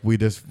they were like, we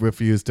just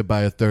refused to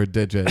buy a third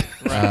digit.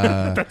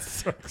 That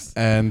sucks.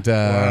 And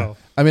wow.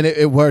 I mean,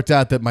 it worked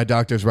out that my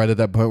doctors right at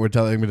that point were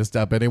telling me to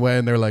stop anyway,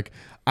 and they're like,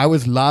 I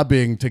was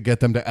lobbying to get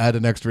them to add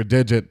an extra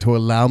digit to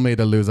allow me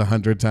to lose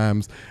 100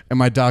 times, and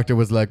my doctor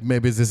was like,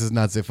 maybe this is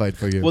not the fight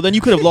for you. Well, then you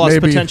could have lost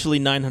potentially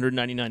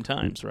 999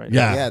 times, right?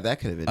 Yeah, that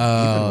could have been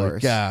even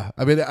worse. Yeah,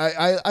 I mean,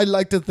 I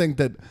like to think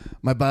that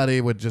my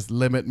body would just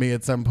limit me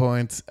at some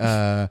point,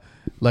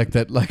 like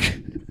that.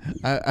 Like,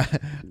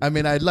 I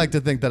mean, I'd like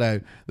to think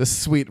that the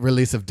sweet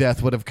release of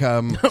death would have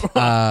come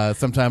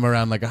sometime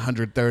around like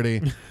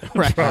 130.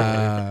 Right.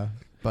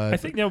 But I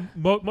think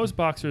most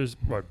boxers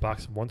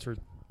box once or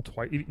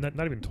twice,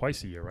 not even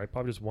twice a year, right?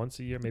 Probably just once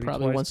a year, maybe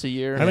probably twice. once a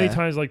year. How many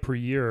times per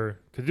year?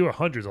 Because do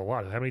 100's a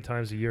lot. How many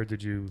times a year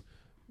did you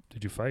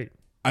fight?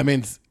 I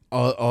mean,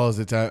 all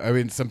the time. I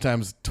mean,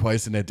 sometimes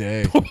twice in a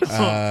day.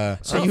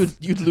 So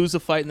you'd lose a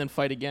fight and then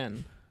fight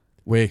again.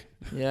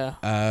 Yeah.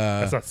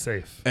 That's not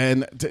safe.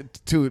 And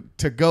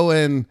to go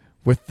in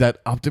with that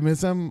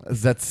optimism,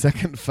 that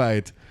second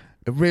fight,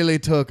 it really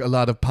took a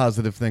lot of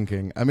positive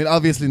thinking. I mean,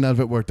 obviously none of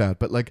it worked out,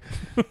 but like,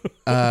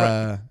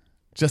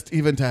 just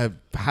even to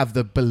have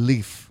the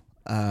belief,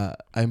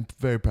 I'm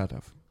very proud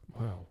of.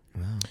 Wow.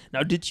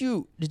 Now, did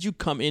you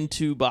come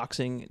into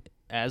boxing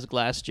as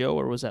Glass Joe,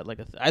 or was that like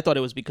I thought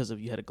it was because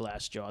you had a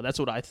glass jaw. That's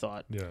what I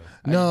thought. Yeah.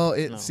 No,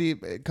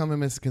 common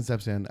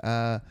misconception.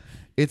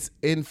 It's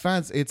in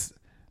France. It's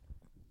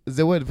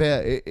the word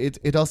vert.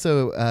 It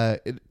also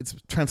it's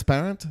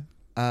transparent.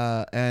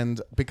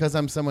 And because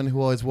I'm someone who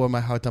always wore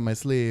my heart on my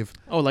sleeve.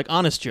 Oh, like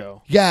Honest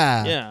Joe.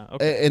 Yeah. Yeah.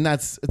 Okay. And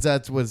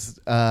that was.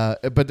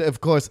 But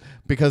of course,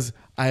 because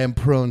I am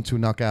prone to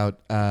knockout,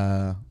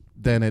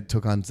 then it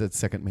took on its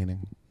second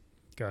meaning.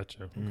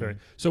 Gotcha. Okay.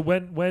 So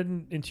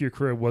when into your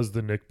career was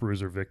the Nick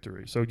Bruiser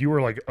victory? So you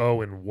were like,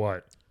 and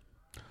what?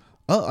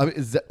 Oh, I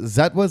mean,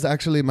 that was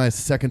actually my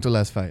second to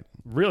last fight.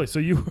 Really? So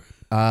you?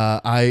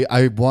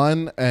 I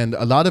won, and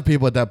a lot of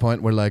people at that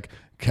point were like,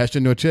 cash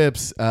in your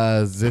chips.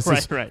 This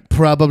is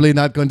probably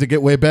not going to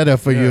get way better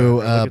for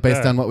you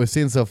based on what we've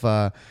seen so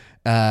far.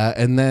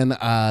 And then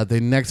the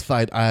next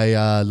fight,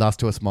 I lost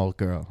to a small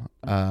girl.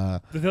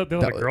 They let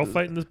a girl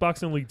fight in this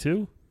boxing league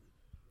too?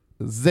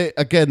 They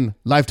again,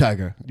 live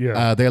tiger.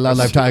 Yeah, they allow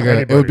live tiger.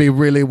 Anybody. It would be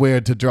really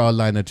weird to draw a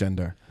line of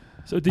gender.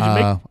 So did you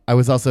make? I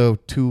was also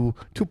too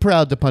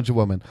proud to punch a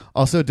woman.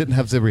 Also, didn't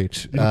have the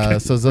reach.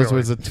 So those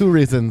were the two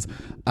reasons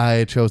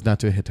I chose not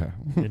to hit her.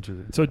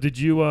 Interesting. So did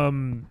you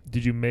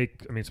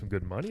make? I mean, some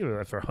good money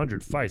for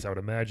 100 fights. I would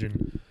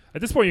imagine. At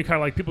this point, you're kind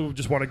of like people who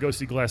just want to go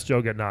see Glass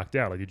Joe get knocked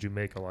out. Like, did you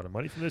make a lot of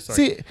money from this?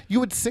 See, you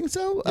would think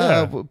so,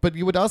 but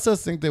you would also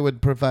think they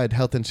would provide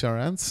health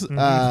insurance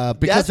because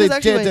that's they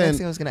actually the next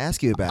thing I was going to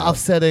ask you about.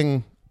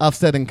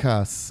 Offsetting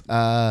costs.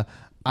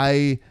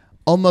 I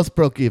almost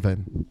broke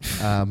even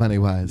money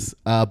wise,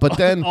 but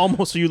then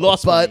almost. So you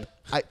lost. But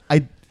money.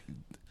 I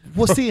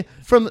well, see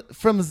from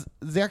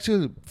the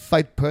actual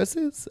fight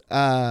purses,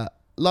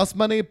 lost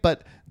money,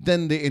 but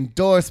then the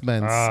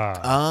endorsements.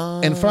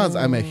 In France,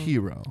 I'm a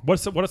hero.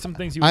 What are some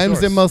things you? I'm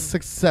the most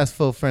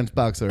successful French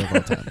boxer of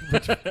all time.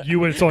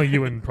 It's only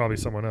you and probably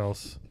someone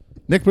else.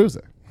 Nick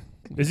Bruiser.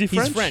 Is he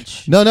French? He's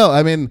French. No.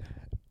 I mean,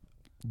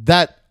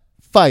 that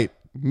fight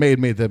made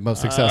me the most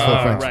successful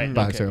French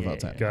boxer of all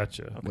time.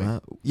 Gotcha. Okay.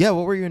 Wow. Yeah,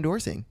 what were you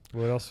endorsing?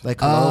 What else? Like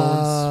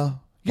colognes?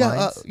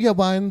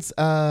 Wines.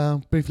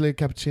 Briefly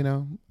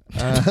cappuccino.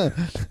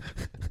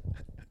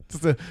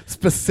 Just a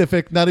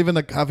specific, not even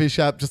a coffee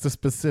shop, just a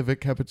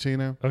specific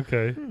cappuccino.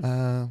 Okay.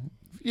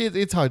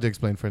 It's hard to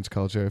explain French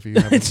culture if you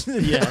haven't.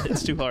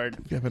 It's too hard.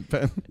 If you haven't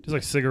been. Just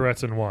like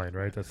cigarettes and wine,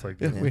 right? That's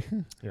like. You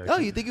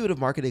think you would have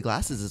marketed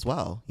glasses as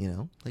well?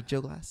 Like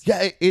Joe Glass.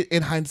 Yeah,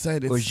 in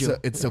hindsight,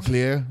 it's so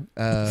clear.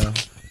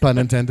 Pun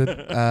intended.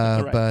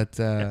 But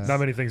not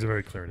many things are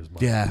very clear in his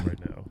mind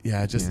right now.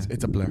 Yeah,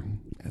 it's a blur.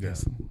 It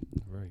is.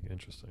 Very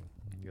interesting.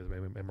 You guys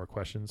have any more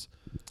questions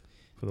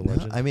for the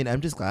legend? I mean,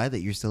 I'm just glad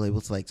that you're still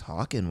able to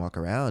talk and walk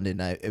around, and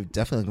I'm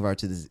definitely looking forward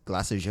to this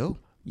Glass of Joe.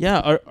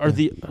 Yeah, are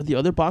the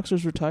other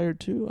boxers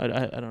haven't too?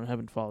 I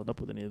haven't followed up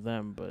with any of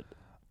them, but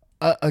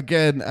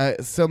again,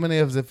 so many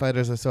of the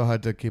fighters are so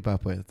hard to keep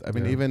up with. I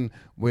mean, even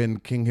when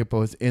King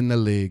Hippo was in the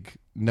league,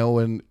 no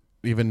one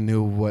even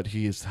knew what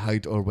his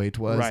height or weight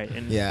was. Right.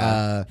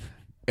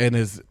 And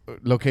his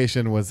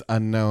location was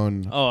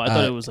unknown. Oh, I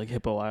thought it was like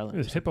Hippo Island. It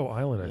was Hippo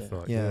Island, I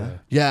thought.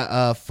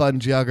 Yeah. Fun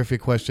geography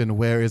question.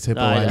 Where is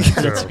Hippo Island?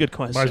 That's a good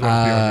question.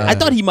 I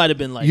thought he might have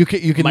been like you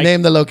can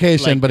name the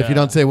location, but if you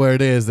don't say where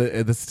it is,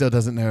 it still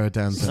doesn't narrow it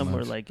down.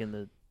 Somewhere so much. like in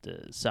the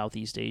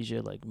Southeast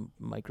Asia, like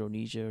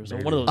Micronesia or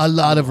something. Maybe. One of those. A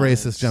lot of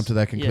racists jump to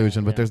that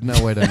conclusion, but there's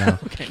no way to know.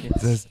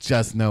 There's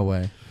just no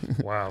way.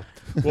 Wow.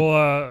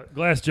 Well,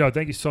 Glass Joe,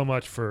 thank you so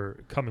much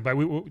for coming by. Do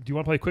you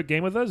want to play a quick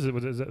game with us?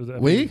 Would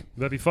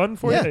that be fun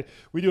for you?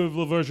 We do a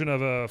little version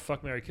of a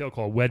Fuck, Marry, Kill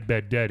called Wed,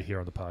 Bed, Dead here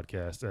on the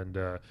podcast.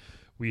 And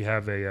We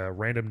have a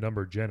random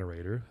number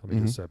generator. Let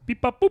me just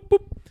beep, bop, boop,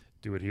 boop.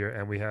 Do it here.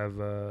 And we have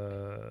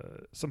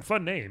some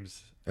fun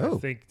names. Oh. I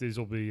think these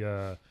will be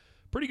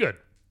pretty good.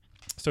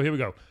 So here we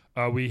go.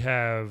 We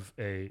have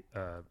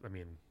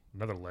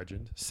another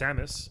legend,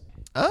 Samus.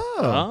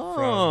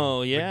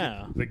 Oh,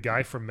 yeah. The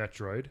guy from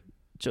Metroid.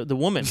 The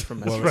woman from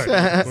That's Metroid.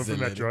 right. One from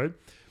Metroid.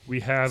 We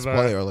have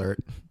Spoiler alert.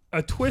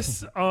 a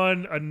twist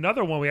on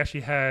another one we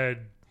actually had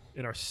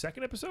in our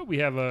second episode. We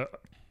have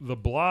the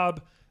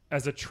Blob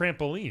as a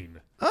trampoline.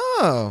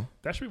 Oh.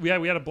 That should be,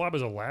 we had a Blob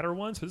as a ladder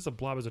once, but this is a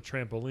Blob as a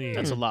trampoline.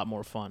 That's a lot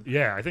more fun.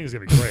 Yeah, I think it's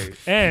gonna be great.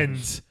 And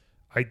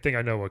I think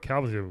I know what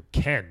Calvin's doing.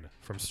 Ken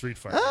from Street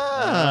Fighter.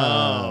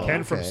 Oh.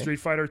 Ken from Street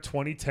Fighter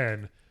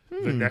 2010.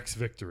 The next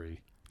victory.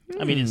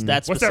 I mean, is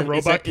that What's that specific-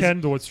 robot is-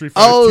 Ken? The what Street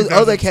Fighter?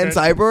 The Ken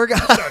 2010?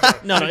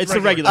 Cyborg? No, it's the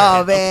regular.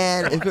 Oh, Ken.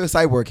 man. If it was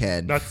Cyborg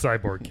Ken. Not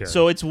Cyborg Ken.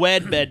 So it's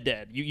wed, bed,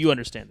 dead. You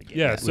understand the game.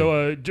 yeah.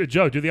 So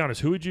Joe, do the honors.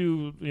 Who would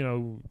you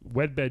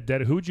wed, bed,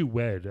 dead? Who would you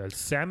wed?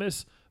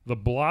 Samus, the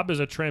Blob is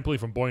a trampoline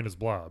from Boy and His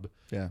Blob.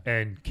 Yeah.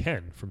 And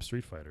Ken from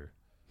Street Fighter.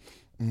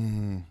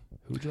 Who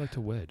would you like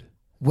to wed?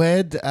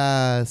 Wed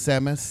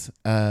Samus,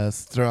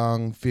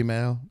 strong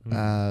female,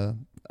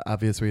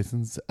 obvious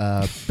reasons.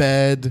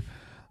 Bed,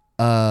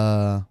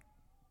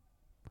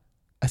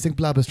 I think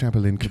Blobber's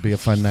Trampoline could be a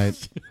fun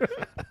night.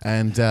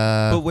 And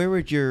But where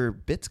would your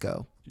bits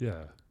go?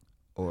 Yeah.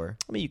 Or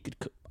I mean, you could.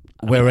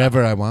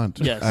 wherever I want.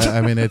 Yes.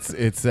 I mean,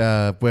 it's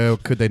where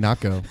could they not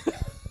go?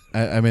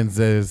 I mean,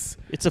 there's.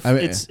 It's a. I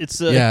mean, it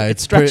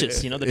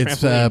stretches. The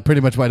it's trampoline. pretty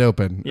much wide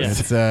open. Yeah.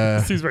 It's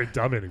It seems very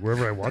dominating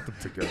wherever I want them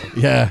to go.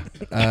 yeah.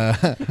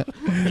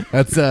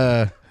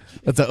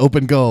 That's an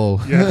open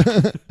goal.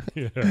 Yeah.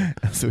 Yeah.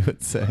 As we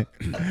would say.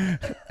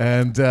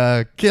 And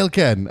kill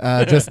Ken,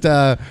 just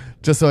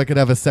so I could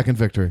have a second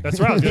victory. That's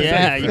right. I was gonna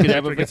Yeah, say, you could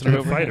have a against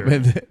victory good over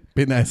fighter.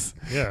 Be nice.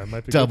 Yeah, it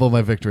might be Double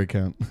my victory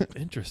count. good.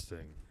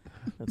 Interesting.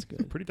 That's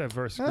good. Pretty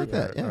diverse I group like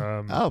that, there.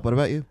 yeah. What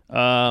about you?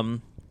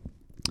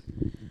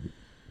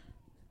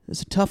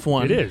 It's a tough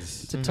one. It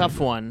is. It's a tough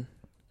one.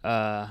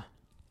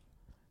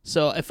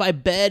 So if I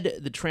bed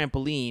the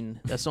trampoline,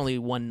 that's only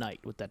one night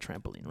with that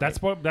trampoline.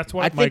 Right? That's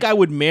why I think I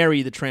would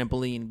marry the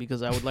trampoline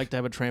because I would like to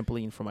have a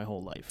trampoline for my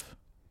whole life.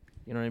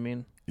 You know what I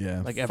mean?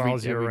 Yeah. Like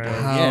Follows you every around.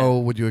 day. How Yeah.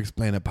 would you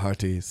explain at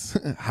parties?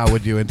 How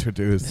would you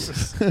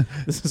introduce?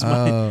 This is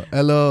my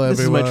Hello, this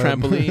everyone. is my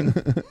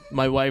trampoline.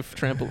 My wife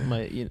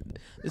trampoline.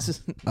 This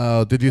is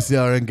Did you see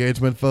our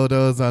engagement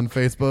photos on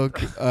Facebook?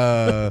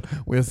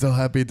 We're so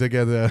happy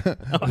together.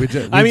 who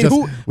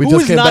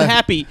is not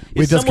happy?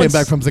 We If just came someone's-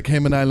 back from the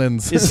Cayman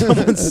Islands. Is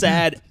someone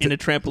sad in a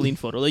trampoline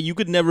photo? Like you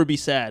could never be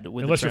sad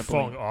with unless a you're trampoline.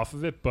 falling off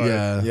of it. But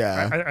Yeah.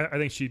 Yeah. I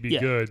think she'd be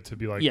Yeah. good to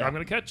be like, Yeah. I'm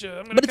gonna catch you.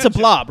 But it's a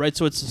blob, right?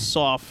 So it's a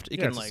soft. It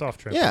Yeah, can it's like a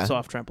soft trampoline. Yeah.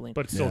 soft trampoline.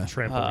 But it's still Yeah.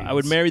 trampoline. I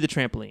would marry the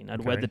trampoline.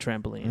 I'd wed Okay. the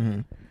trampoline. Mm-hmm.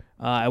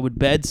 I would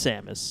bed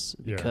Samus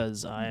Yeah.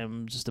 because I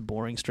am just a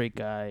boring straight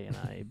guy and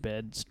I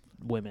bed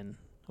women,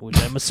 which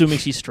I'm assuming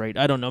she's straight.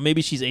 I don't know.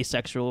 Maybe she's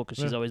asexual because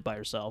she's Yeah. always by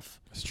herself.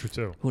 It's true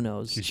too. Who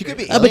knows? She's She could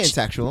be but alien she-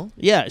 sexual.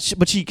 Yeah,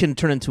 but she can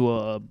turn into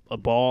a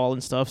ball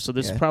and stuff. So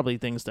there's Yeah. probably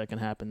things that can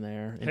happen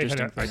there. Hey,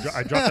 Interesting I things.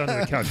 dropped down to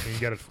the couch. Can you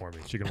get it for me?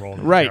 She can roll on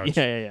the Right? couch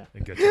Yeah.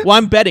 and get it. Well,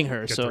 I'm betting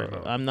her, Get the so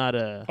remote. I'm not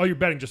a. Oh, you're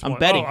betting just I'm one.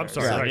 betting Oh, I'm her,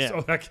 sorry. so, Right. yeah.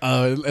 So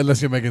that-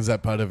 Unless you're making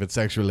that part of it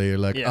sexually, you're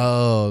like, Yeah.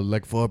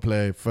 like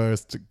foreplay.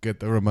 First,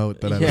 get the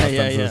remote that I Yeah, left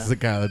yeah, on yeah. the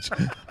couch.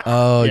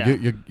 Oh,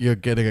 Yeah. you're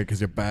getting it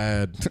because you're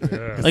bad.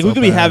 Yeah. Like so we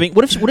could be bad. having.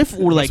 What if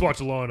we're Let's like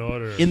watch Law and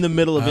Order. in the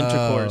middle of Oh.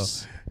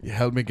 intercourse? You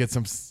help me get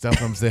some stuff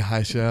from the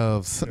high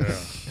shelves.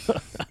 Yeah.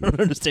 I don't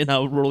understand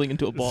how rolling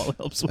into a ball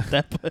helps with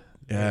that, but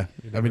Yeah,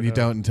 You I never mean, you know.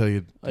 don't until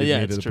you yeah,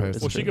 meet it's the true, person.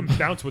 it's Well, she true. can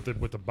bounce with the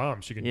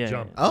bomb. She can Yeah,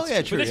 jump. Oh,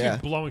 yeah, true. But they Yeah.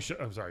 should be blowing shit.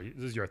 I'm sorry.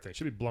 This is your thing.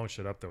 She'd be blowing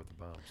shit up there with the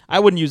bombs. I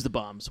wouldn't use the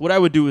bombs. What I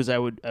would do is I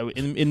would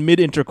in mid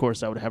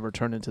intercourse I would have her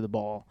turn into the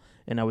ball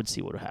and I would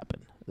see what would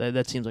happen.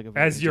 That seems like a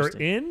very As you're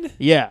interesting- in.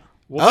 Yeah.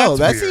 Well,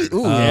 That's weird.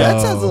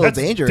 that sounds a little That's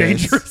dangerous.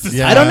 dangerous.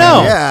 Yeah. I don't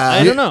know. Yeah.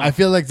 I don't know. I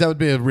feel like that would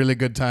be a really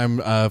good time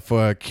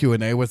for a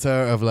Q&A with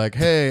her of like,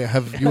 hey,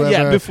 have you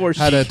Yeah, ever before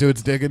had she- a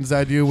dude's dick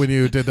inside you when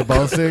you did the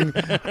ball thing?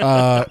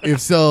 If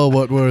so,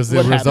 what were the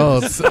What happened?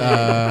 results?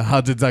 How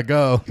did that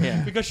go?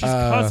 Yeah. Because she's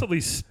constantly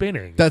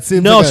spinning. That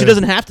seems No, like she a-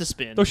 doesn't have to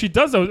spin. Though she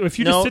does though. If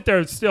you No. just sit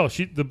there still,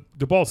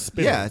 the ball's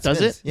spinning. Yeah, it Does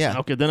spins. it? Yeah.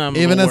 Okay, then I'm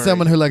Even more as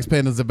someone worried. who likes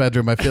pain in the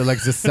bedroom, I feel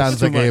like this sounds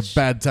too like a much.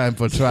 bad time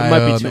for might be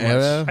trial too and much.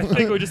 error. I think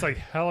it would just like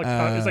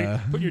helicopter. It's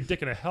like putting your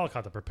dick in a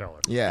helicopter propeller.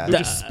 Yeah. You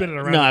just spin it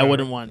around. No, I the-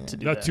 wouldn't want to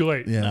do Not that. too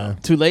late. Yeah. No.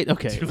 Too late?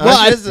 Okay. Too Well,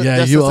 late. I,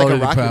 Yeah, you like a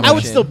already rocket promised. I would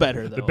machine. still bet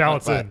her though. The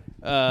balance But- in.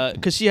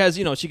 Because she has,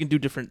 she can do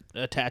different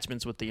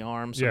attachments with the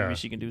arm, so Yeah. maybe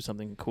she can do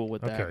something cool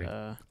with Okay. that.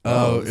 Oh,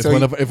 Oh, it's so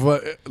one you-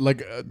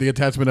 of the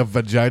attachment of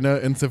vagina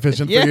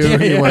insufficient Yeah, for you. yeah,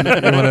 You yeah. want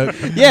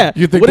to Yeah.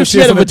 You think What that if she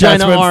had has a an vagina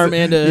attachment- arm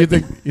and a?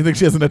 you think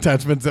she has an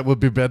attachment that would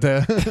be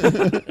better?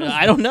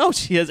 I don't know.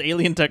 She has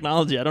alien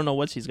technology. I don't know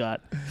what she's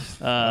got.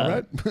 All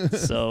right.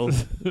 So,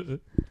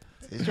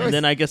 It's and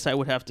then I guess I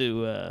would have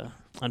to,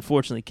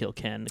 unfortunately, kill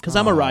Ken because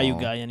I'm a Ryu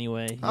guy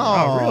anyway.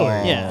 Oh,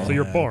 really? Yeah. So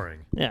you're boring.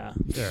 Yeah.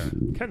 Yeah.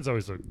 Ken's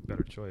always a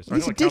better choice. I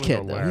He's know a Calvin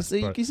dickhead go though. last,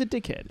 but He's a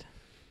dickhead.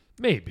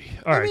 Maybe.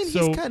 All right. I mean,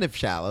 So he's kind of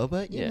shallow,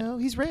 but you know,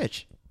 he's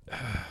rich.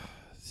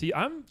 see,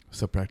 I'm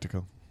So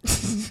practical.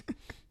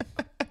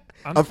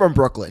 I'm from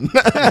Brooklyn.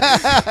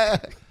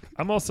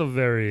 I'm also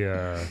very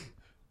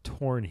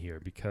torn here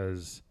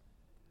because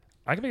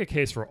I can make a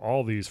case for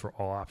all these for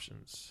all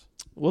options.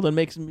 Well, then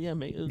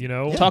You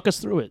know, talk us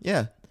through it.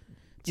 Yeah.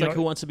 It's You like know,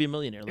 Who Wants to Be a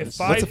Millionaire? Let us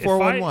know. What's a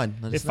 411?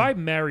 Let us If know. I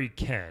marry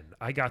Ken,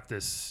 I got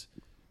this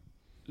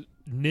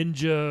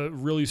ninja,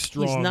 really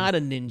strong. He's not a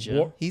ninja.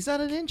 War- He's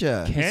not a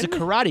ninja. Ken? He's a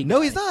karate guy.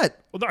 No, he's not.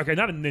 Well, no, okay,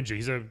 not a ninja.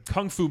 He's a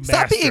kung fu master.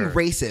 Stop being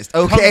racist,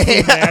 Kung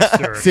okay? fu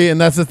master. See,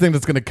 and that's the thing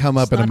that's going to come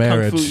up It's in a not kung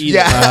marriage. fu either.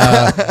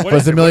 Yeah. What For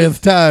is the it?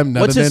 millionth time,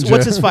 not What's a his ninja.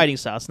 What's his fighting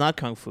style? It's not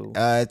kung fu.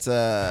 It's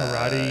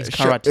Karate. It's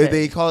karate.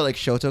 They call it like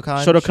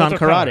Shotokan. Shotokan Shotokan,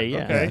 karate.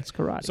 Yeah, okay. it's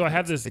karate. So I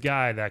have this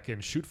guy that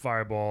can shoot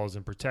fireballs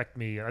and protect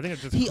me. And I think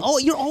it's just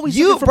You're always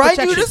You, looking for Brian, you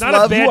protection. just not a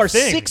love bad You are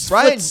thing.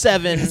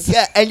 6'7".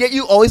 Yeah, and yet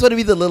you always want to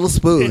be the little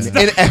spoon It's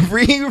in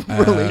every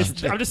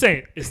relationship. I'm just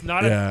saying it's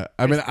not Yeah,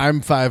 I mean,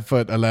 I'm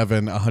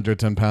 5'11",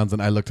 110 pounds,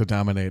 and I look to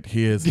dominate.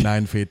 He is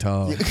 9 feet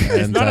tall,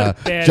 and not a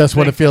bad just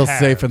want to thing feel to have.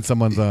 safe in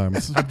someone's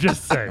arms. I'm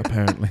just saying.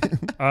 Apparently,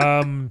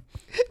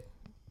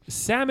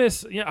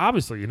 Samus,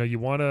 obviously, you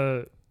want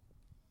to.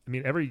 I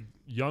mean, every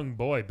young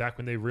boy back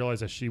when they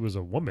realized that she was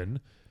a woman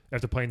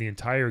after playing the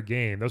entire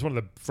game, that was one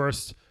of the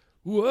first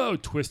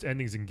twist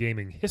endings in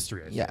gaming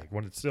history. I Yeah.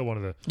 think. It's still one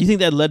of the. You think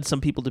that led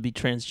some people to be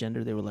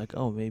transgender? They were like,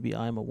 "Oh, maybe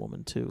I'm a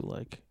woman too."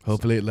 Like,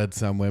 hopefully, it led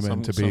some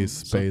women to be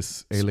some-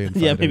 space alien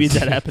yeah, maybe fighters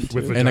that happened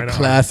With too. in a vagina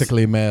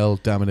classically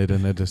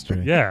male-dominated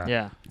industry. Yeah.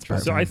 Yeah,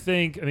 So I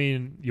think,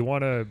 you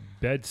want to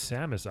bed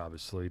Samus,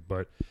 obviously,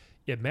 but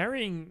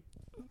marrying.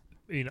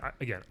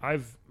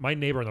 My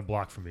neighbor on the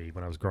block for me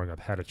when I was growing up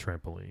had a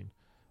trampoline,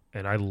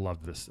 and I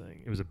loved this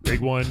thing. It was a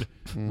big one.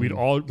 We'd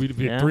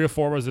Yeah. 3 or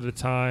 4 of us at a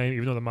time.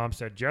 Even though the mom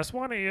said just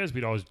one of yours,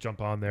 we'd always jump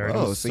on there. and it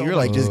Oh, was so you're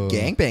like just Oh.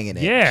 gangbanging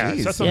it. Yeah,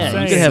 Jeez. that's what I'm yeah.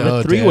 saying. You could have So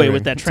a three-way daring.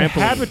 with that to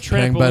have a trampoline.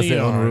 Playing by their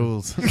trampoline own on.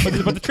 rules.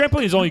 but the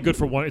trampoline is only good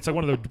for one. It's like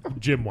one of the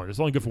gym ones. It's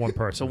only good for one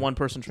person. So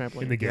one-person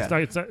trampoline. in the game. Yeah.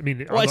 It's not. I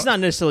mean, Well, it's not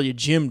necessarily a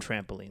gym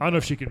trampoline. I don't know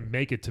if she can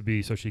make it to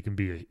be so she can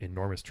be an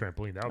enormous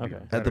trampoline. That would be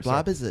Okay. better. The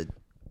blob is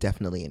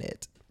definitely an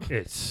it.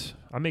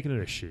 I'm making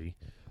it a she.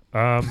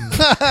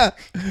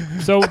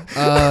 So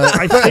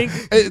I think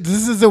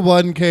This is the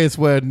one case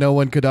where no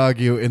one could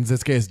argue. In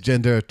this case,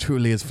 gender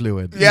truly is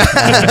fluid. Yeah.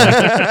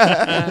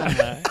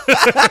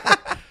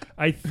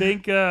 I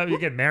think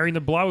again, marrying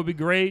the blob would be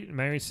great.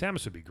 Marrying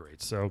Samus would be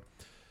great. So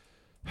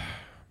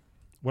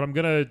what I'm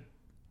gonna,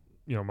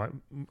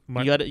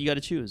 my You got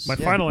to choose my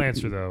final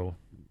answer though,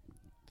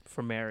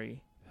 for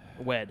marry,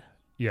 wed,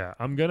 yeah,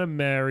 I'm gonna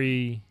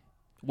marry.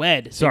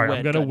 wed. Say Sorry, wed,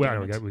 I'm gonna God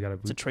wed. damn We it. got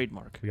It's a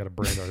trademark. we got to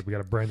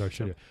brand our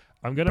shit. Here.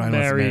 I'm gonna Brian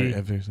wants to marry.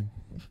 everything.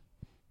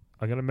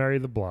 I'm gonna marry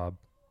the blob.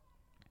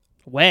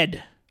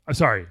 Wed. I'm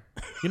sorry.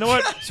 You know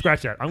what?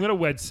 Scratch that. I'm gonna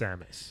wed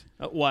Samus.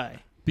 Why?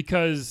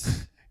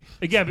 Because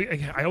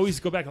again, I always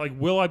go back like,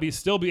 will I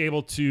still be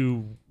able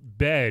to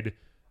bed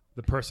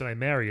the person I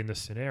marry in this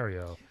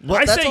scenario? Well,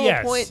 I that's say the whole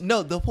yes. point.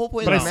 No, the whole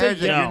point But of I say marriage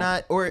that no. you're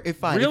not, or if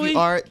fine, Really?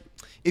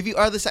 if you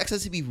are, the sex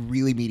has to be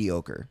really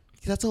mediocre.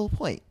 That's the whole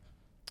point.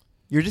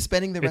 You're just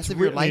spending the rest of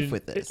your life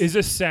with this. Is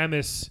this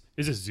Samus?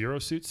 Is this Zero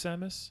Suit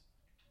Samus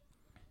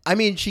I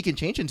mean, she can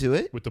change into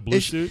it with the blue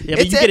Is- suit? Yeah,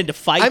 but It's you a- get into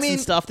fights I mean,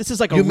 and stuff. This is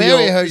like a You real.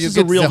 marry her, this you is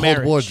get a real the whole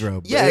marriage.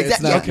 wardrobe. Yeah, It's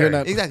exactly. not- you're Okay.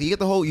 not- Exactly. You get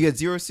the whole. You get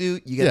Zero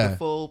Suit. You get Yeah. the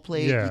full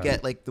plate. Yeah. You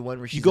get like the one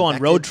where she's You go on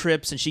infected. road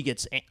trips and she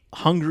gets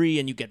hungry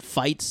and you get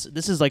fights.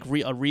 This is like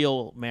a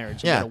real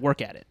marriage. You Yeah. got to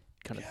work at it,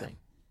 kind of thing.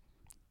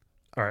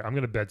 All right, I'm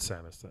gonna bed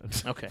Samus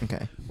then. Okay.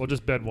 Okay. We'll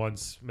just bed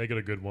once, make it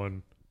a good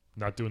one,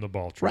 not doing the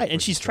ball trick. Right, and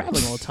which she's is-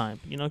 traveling all the time.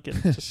 You know,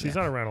 just, She's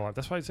not around a lot.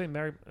 That's why I say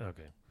marry.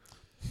 Okay.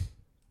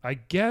 I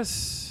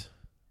guess.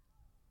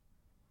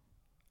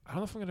 I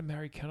don't know if I'm gonna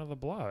marry Ken of the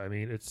Blob. I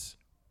mean,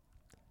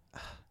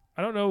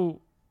 I don't know.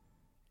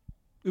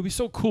 It would be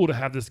so cool to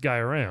have this guy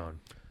around.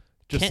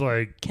 Just Ken-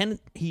 like Ken,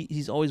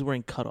 he's always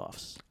wearing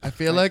cutoffs. I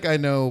feel like I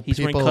know He's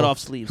wearing people cut-off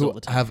sleeves who all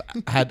the time. have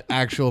had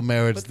actual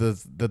marriage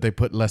that they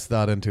put less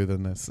thought into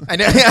than this. I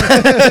know.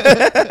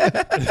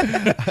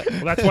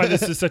 well, that's why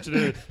this is such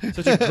a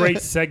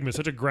great segment,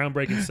 such a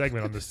groundbreaking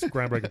segment on this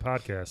groundbreaking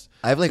podcast.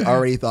 I've like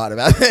already thought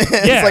about it.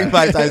 It's Yeah. like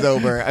 5 times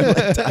over. I'm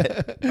like,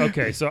 tired.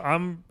 Okay, so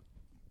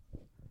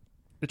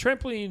the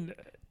trampoline.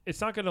 It's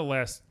not going to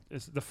last.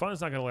 The fun is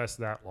not going to last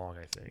that long.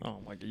 I think. Oh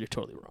my god, you're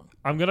totally wrong.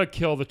 I'm going to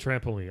kill the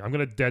trampoline. I'm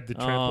going to dead the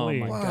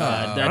trampoline. Oh my Wow.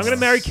 god, I'm that's going to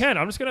marry Ken.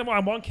 I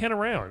want Ken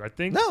around. I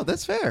think No,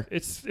 that's fair.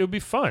 it would be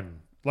fun.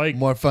 Like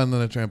More fun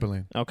than a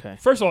trampoline. okay.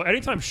 first of all,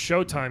 anytime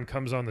Showtime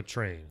comes on the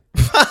train,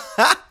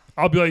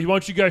 I'll be like, "Why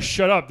don't you guys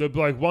shut up?" They'll be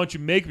like, "Why don't you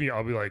make me?"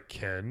 I'll be like,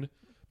 "Ken,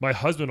 my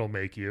husband will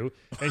make you,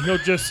 and he'll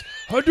just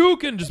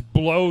Hadouken, just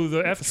blow the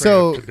F train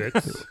So up to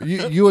bits.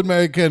 you would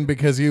marry Ken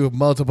because you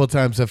multiple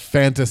times have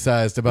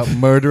fantasized about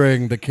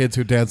murdering the kids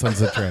who dance on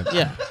the train.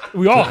 Yeah.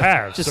 We all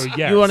have. Just so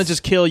yes. you want to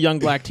just kill young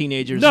black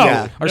teenagers? No. who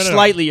Yeah. are No.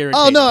 slightly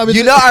irritated. Oh no! I mean,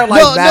 You know our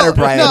lives matter, no,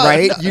 Brian, no,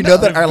 right? no, You know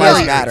that our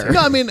lives matter.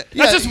 No, I mean, That's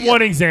yeah, just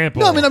one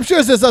example. No, I mean, I'm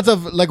sure there's lots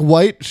of like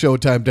white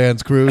Showtime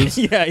dance crews.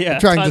 Yeah. I'm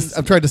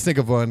trying to think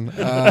of one.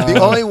 The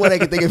only one I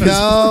can think of is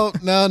no,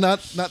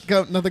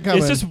 nothing coming.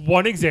 It's just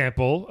one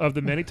example of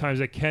the many times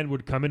that Ken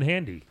would come in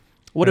handy.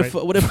 What if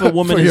Right. what if a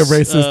woman For your is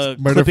racist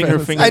murder clipping her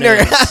fantasy.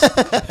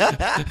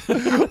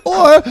 fingernails?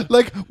 Or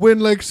like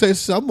when like say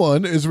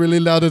someone is really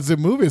loud at the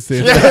movie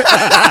scene.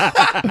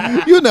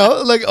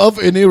 Like of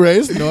any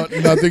race,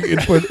 nothing in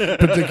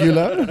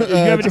particular. You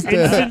have an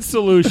instant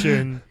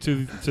solution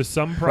to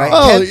some Right.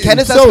 problem. Ken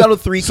is not spelled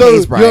with 3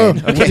 Ks, Brian.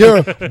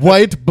 Your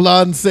white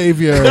blonde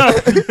savior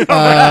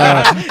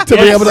to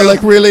be able to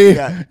like really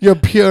your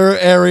pure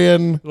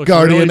Aryan Looks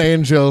guardian really-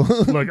 angel.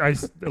 Look,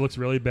 it looks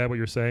really bad what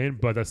you're saying,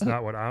 but that's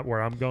not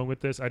where I'm going with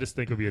this. I just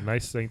think it would be a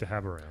nice thing to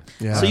have around.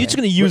 Yeah. So you're just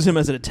gonna use him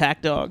as an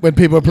attack dog? when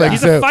people are playing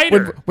He's a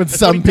fighter. when That's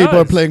some what he people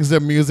are does. playing their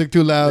music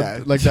too loud, Yeah.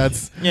 like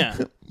that's Yeah.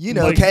 You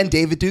know, Like- Ken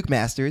David Duke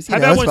Masters. You How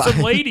know, about when it's some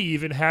fine. lady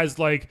even has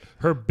like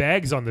her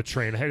bags on the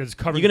train? It's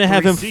covered. You're gonna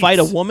have 3 him seats. fight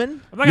a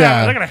woman? I'm not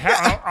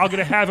gonna I'm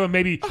gonna have him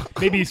maybe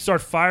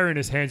start firing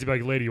his hands. And be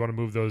like, lady, you want to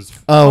move those?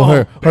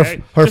 her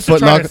bag? her Just to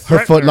try to her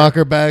threaten foot her.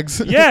 locker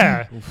bags.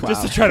 Yeah,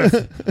 just to try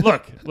to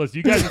look.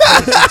 You guys are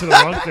trying to to the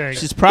wrong thing.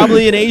 She's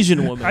probably an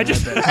Asian woman. I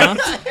just- bet, huh?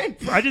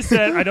 I just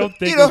said I don't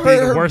think You know, it would be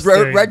the her worst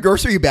red, thing red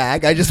grocery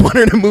bag. I just want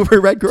her to move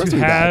her red to grocery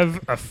bag. have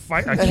a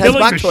has killing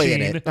bok choy in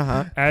machine it.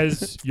 Uh-huh.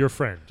 as your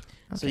friend.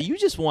 So you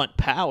just want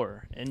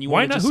power, and you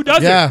Why want not? Just, Who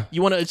doesn't? Yeah.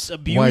 You want to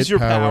abuse White your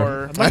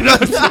power.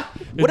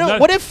 power.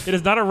 What if- it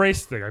is not a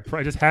race thing? I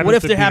just happen What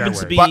if to there be that happens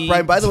to way. be-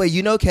 Brian, by the way,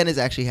 you know Ken is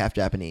actually half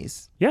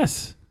Japanese.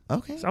 Yes,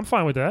 Okay. so I'm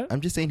fine with that. I'm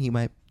just saying he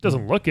might.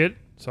 Doesn't look it,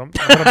 so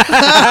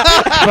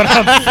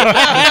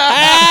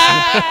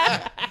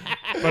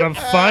but I'm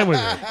fine with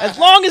it. As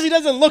long as he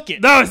doesn't look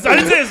it. No, I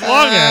didn't say as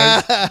long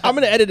as. I'm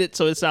gonna edit it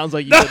so it sounds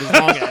like you said as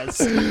long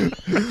as.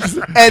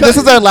 And this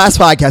is our last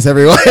podcast,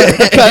 everyone.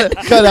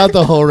 cut out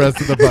the whole rest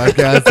of the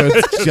podcast. So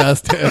it's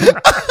just him.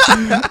 Hey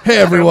At least he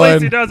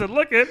everyone, doesn't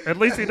look it. At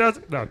least he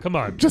doesn't. No, come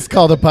on. just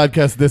call the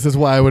podcast. This is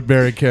why I would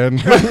marry Ken.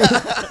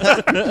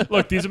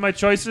 Look, these are my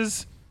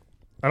choices.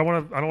 I don't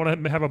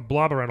want to have a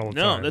blob around all the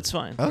No, time. that's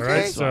fine. Okay. All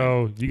right,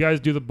 so you guys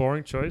do the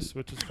boring choice,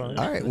 which is fine.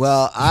 All right.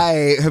 Well,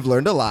 I have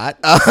learned a lot.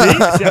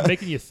 See, I'm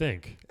making you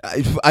think.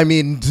 I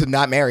mean, to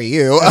not marry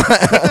you.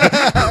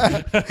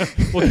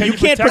 Well, can You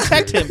can't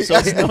protect him, so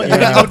it's no,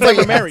 Yeah. you'll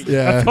never marry.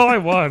 Yeah. That's all I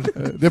want.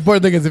 The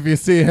important thing is if you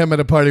see him at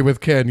a party with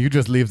Ken, you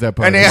just leave that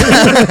party.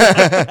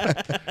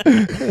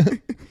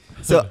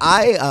 So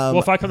I Well,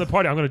 if I come to the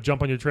party, I'm going to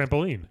jump on your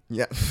trampoline.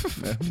 yeah.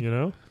 You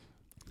know?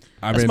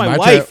 I That's mean, my tra-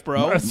 wife,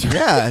 bro. Yeah. My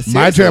seriously.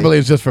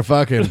 trampoline's just for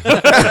fucking.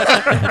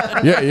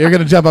 You're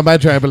gonna jump on my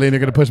trampoline. You're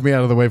gonna push me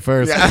out of the way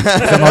first.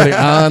 I'm already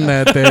on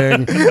that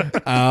thing.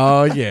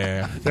 Oh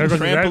yeah. There goes,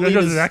 Trampoline there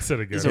goes is- his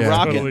accent again. It's a Yeah.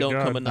 rocket. Totally Don't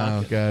gone. come and knock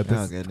Oh it. god. Oh,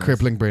 This goodness.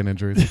 crippling brain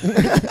injuries.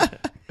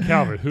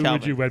 Calvin, who would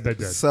Calvin. you wed by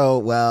dead? So,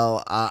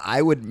 well,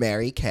 I would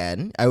marry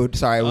Ken. I would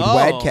Oh.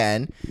 wed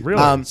Ken.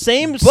 Really?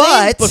 Same,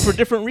 But- but for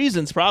different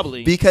reasons,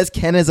 probably. Because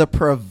Ken is a To beat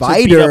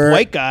provider. up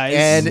white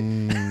guys.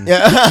 And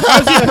yeah.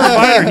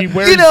 Provider, he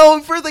wears. You know,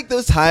 for like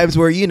those times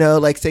where,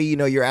 like, say,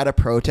 you're at a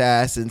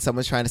protest and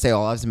someone's trying to say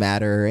all lives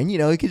matter, and, you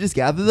could just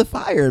gather the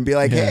fire and be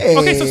like, Yeah. hey.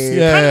 Okay, so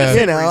Yeah. kind of the same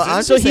You know, reason.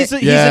 I'm so just he's saying-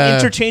 he's Yeah. an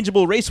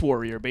interchangeable race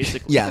warrior,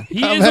 basically. Yeah.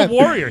 He is a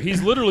warrior.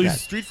 He's literally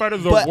Street Fighter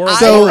the But world.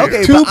 So warrior.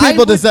 okay, two but I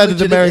people would decided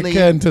to marry legitimately-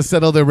 Ken to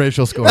settle their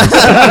racial scores.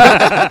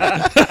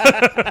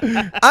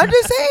 I'm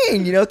just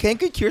saying, Ken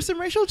could cure some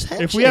racial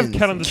tension. If we have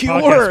Ken on this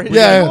Cure. podcast, we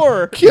yeah,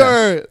 Cure.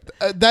 cure.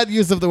 That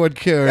use of the word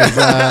cure is,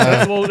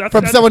 Well,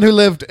 from someone who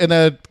lived in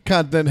a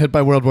continent hit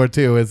by World War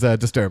II is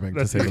disturbing.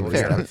 That's to say the evil. least.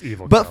 Fair enough. That's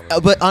evil. But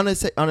Calvin. but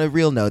on a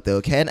real note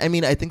though, Ken, I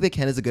mean, I think that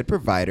Ken is a good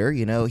provider.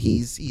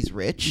 He's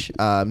rich.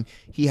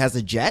 He has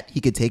a jet.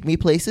 He could take me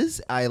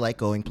places. I like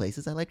going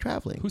places. I like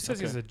traveling. who says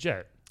he has a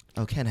jet?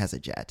 Oh, Ken has a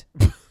jet.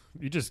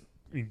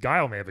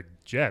 Guile may have a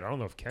jet. I don't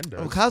know if Ken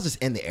does. Oh, Kyle's just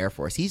in the Air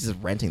Force. He's just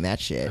renting that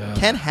shit.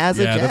 Ken has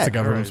a Yeah, jet. that's the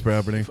government's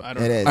property. I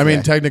don't It know. is. I mean,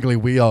 yeah. technically,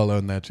 we all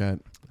own that jet.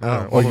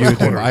 Oh, Well, you do.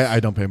 quarters. I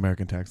don't pay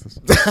American taxes.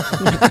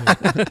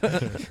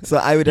 So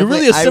I would. You're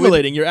really definitely- I would-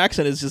 assimilating. Your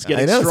accent is just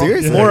getting I know, strong.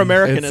 seriously. More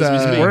American It's, as we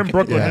speak. We're in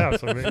Brooklyn Yeah. now.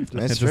 So I mean,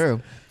 That's It's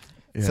true.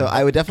 Yeah. So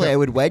I would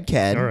wed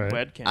Ken. all right.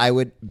 Wed Ken. I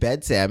would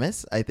bed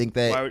Samus. I think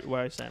that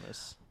Why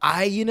Samus?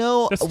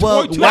 That's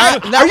well, two-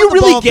 not Are with you the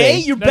really ball gay?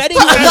 thing. You're That's betting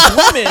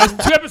against women.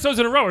 2 episodes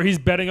in a row where he's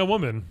betting a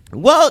woman.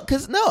 Well,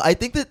 because no, I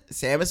think that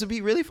Samus would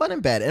be really fun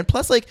in bed, and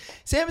plus, like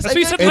Samus, That's I what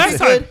you think said last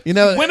good- time. You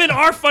know, Women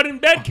are fun in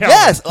bed, Calvin.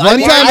 Yes, One I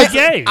mean, time I, it's-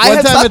 gay. I one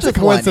have time slept it's a with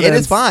one. It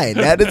coincidence. is fine.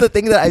 That is the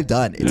thing that I've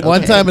done. It's One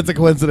okay. time it's a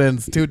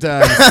coincidence. 2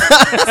 times,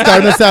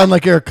 starting to sound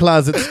like you're a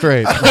closet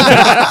straight.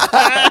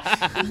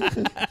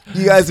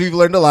 You guys, we've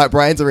learned a lot.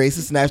 Brian's a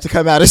racist, and I have to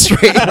come out as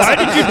straight. Why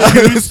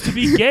did you choose to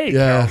be gay?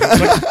 Yeah.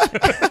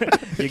 Calvin?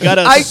 Like, You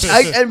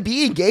gotta. And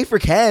being gay for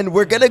Ken,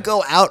 we're gonna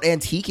go out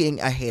antiquing.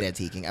 I hate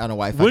antiquing. I don't know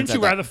why. I fucking Wouldn't said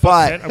you that. rather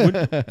fuck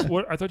But-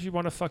 Ken? I thought you'd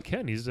want to fuck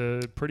Ken. He's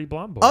a pretty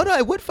blonde boy. Oh no,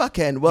 I would fuck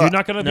Ken. Well, You're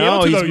not gonna be No,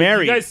 able to. he's though.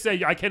 married. You guys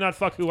say I cannot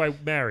fuck who I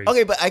marry.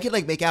 okay, but I could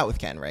like make out with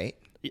Ken, right?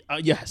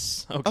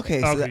 Yes. Okay. Okay,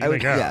 so Okay, I would,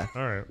 make out. yeah.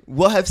 All right.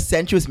 We'll have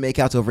sensuous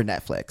makeouts over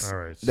Netflix. All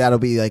right. That'll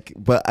be like,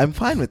 but I'm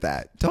fine with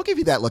that. Don't give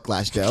me that look,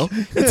 Glass Joe.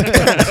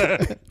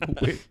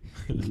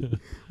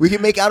 We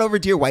can make out over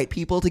Dear White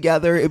People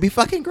together. It'd be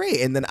fucking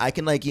great. And then I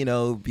can like,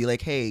 be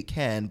like, hey,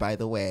 Ken, by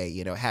the way,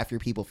 half your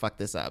people fucked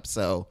this up.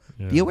 So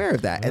be aware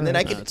of that. And then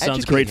I can It sounds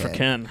educate great for him.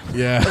 Ken.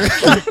 Yeah.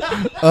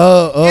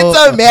 oh,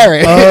 It's a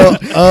marriage.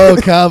 oh,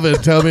 Calvin,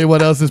 tell me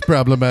what else is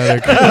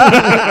problematic.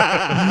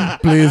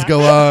 Please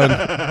go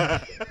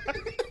on.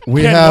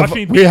 We Ken, have watch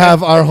me we be-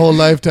 have our whole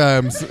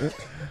lifetimes.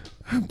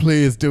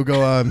 Please do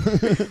go on.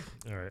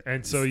 All right.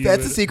 And so you.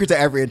 That's the secret to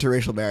every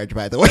interracial marriage,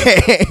 by the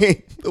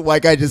way. The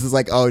white guy just is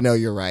like, oh no,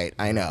 you're right.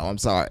 I know. I'm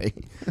sorry.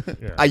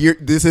 Yeah.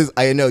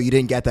 I know you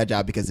didn't get that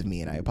job because of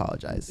me, and I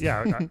apologize.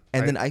 Yeah.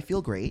 And then I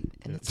feel great,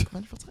 and it's a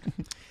wonderful time.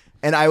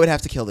 And I would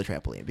have to kill the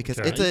trampoline because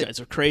Okay. it's You a. guys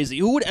are crazy.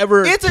 Who would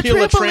ever It's a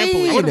kill a trampoline.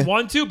 trampoline? I wouldn't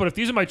want to, but if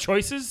these are my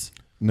choices,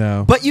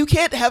 No. But you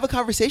can't have a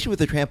conversation with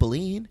a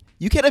trampoline.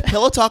 You can't have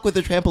pillow talk with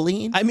a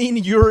trampoline. I mean,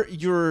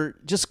 you're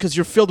just because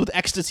you're filled with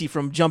ecstasy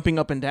from jumping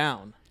up and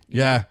down,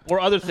 Yeah. or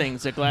other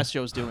things that Glass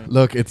Joe's doing.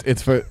 Look, it's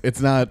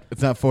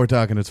not for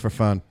talking, it's for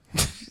fun.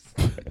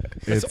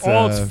 That's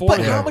all it's for. But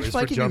Yeah. how much It's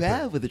fun for can jumping. you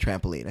have with a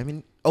trampoline? I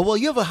mean, well,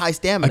 you have a high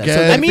stamina. Again-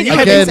 so I that mean,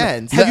 makes again,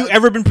 sense. Have you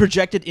ever been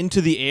projected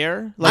into the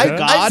air like I- a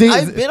god? I've See,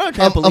 I've been on Of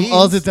all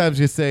trampolines. the times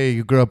you say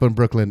you grew up in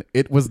Brooklyn,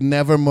 it was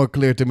never more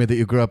clear to me that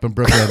you grew up in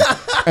Brooklyn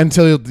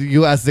until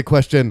you asked the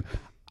question,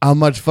 how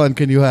much fun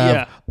can you have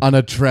Yeah. on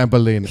a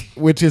trampoline?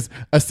 Which is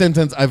a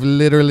sentence I've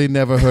literally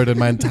never heard in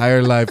my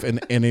entire life in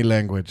any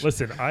language.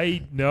 Listen,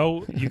 I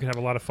know you can have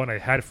a lot of fun. I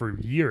had it for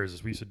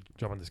years. We used to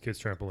jump on this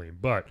kid's trampoline,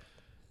 but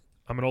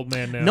I'm an old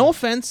man now. No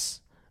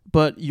offense,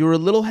 but you're a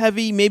little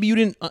heavy. Maybe you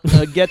didn't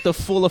get the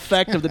full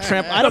effect of the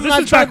tramp. No, I'm this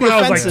not is trying back to be when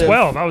I was like offensive.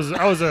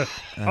 12.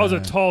 I was a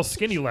tall,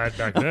 skinny lad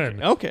back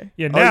then. Okay.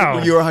 Yeah, Oh,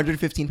 now you were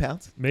 115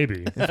 pounds.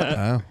 maybe.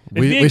 Oh,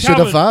 me we and should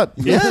have Calvin- fought.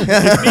 If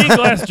me and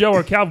Glass Joe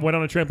or Calvin went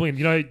on a trampoline,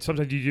 you know, how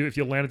sometimes you do if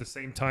you land at the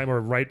same time or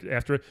right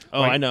after it.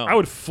 Oh, I know. I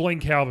would fling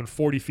Calvin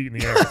 40 feet in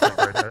the air I think,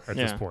 at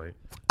this Yeah. point.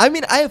 I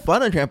mean, I have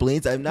fun on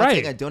trampolines. I'm not Right.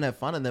 saying I don't have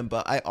fun on them,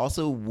 but I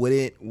also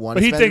wouldn't want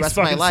But to he spend the thinks rest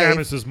of my fucking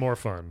life. Samus is more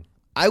fun.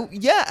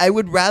 I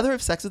would rather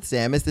have sex with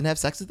Samus than have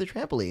sex with the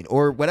trampoline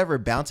or whatever,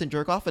 bounce and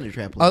jerk off on a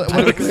trampoline. Well,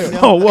 I don't really know.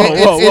 Oh, whoa, It-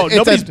 whoa, whoa! it's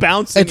Nobody's a,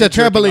 bouncing. It's a and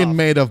jerking trampoline off.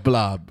 made of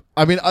blob.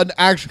 I mean,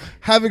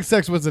 having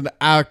sex with an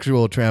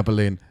actual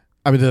trampoline.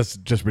 I mean, that's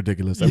just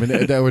ridiculous. I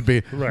mean, that would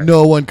be Right.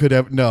 no one could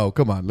have. No,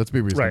 come on, let's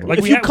be reasonable. Like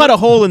If we you had- cut a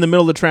hole in the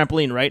middle of the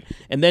trampoline, right,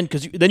 and then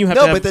then you have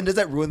No, to have, but then does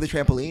that ruin the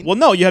trampoline? well,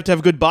 no, you have to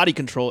have good body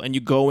control, and you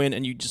go in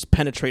and you just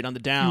penetrate on the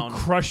You down.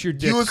 crush your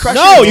dick. you would crush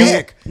No, your you-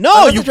 dick. no,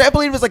 Unless you- the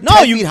trampoline was like No,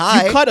 10 you feet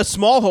high. cut a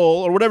small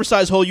hole or whatever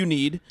size hole you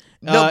need.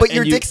 no, but and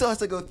your you- dick still has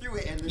to go through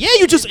it. And Yeah,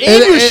 you just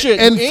aim your shit.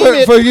 And You aim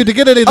it. for you to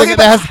get anything, Okay,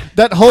 but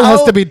that hole has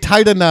how- to be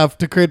tight enough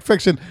to create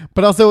friction.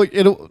 But also,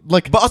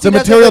 like But also the you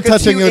have to material have, like, a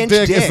touching your 2-inch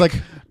dick is dick. like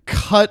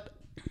cut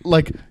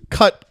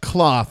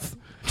cloth,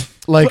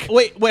 like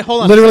Wait,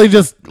 hold on. literally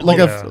just like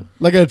Yeah.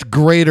 like a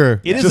grater.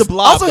 It is Just- a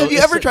blob. Also, though. have you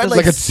It's- ever tried it's like,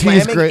 like a cheese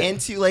slamming grate.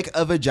 into like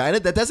a vagina?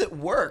 That doesn't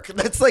work.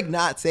 That's like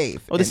not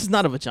safe. Oh, this is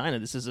not a vagina.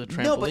 This is a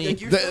trampoline. no, but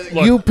like, you're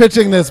Look. You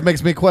pitching this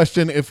makes me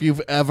question if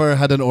you've ever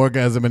had an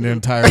orgasm in your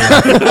entire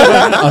life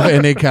of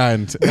any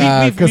kind,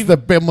 because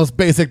the most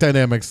basic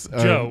dynamics.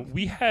 Joe,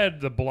 we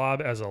had the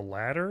blob as a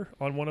ladder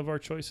on one of our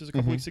choices a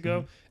couple weeks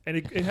ago, and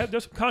it had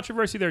there's some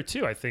controversy there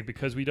too. I think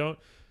because we don't,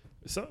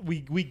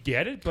 we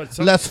get it, but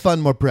some, less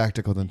fun, more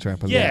practical than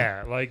trampoline.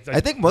 yeah, like I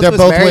think most They're of us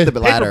both married with- the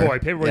ladder.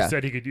 Paperboy Yeah.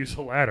 said he could use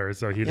a ladder,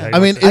 so he'd. Yeah. hang I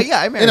mean, on.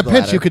 I married in a the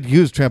pinch, ladder. you could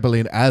use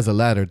trampoline as a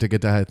ladder to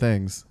get to high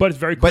things. but it's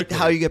very quick. But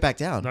how you get back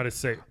down? Not as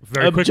safe.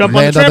 Very quick. jump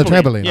Land on on the the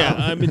trampoline. trampoline. Yeah,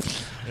 I mean,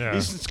 Yeah.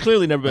 he's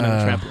clearly never been on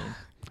a trampoline.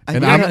 I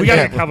And mean, I'm, we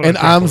gotta have it on and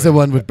a I'm the trampoline.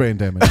 one with brain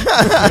damage.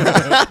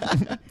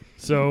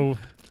 So,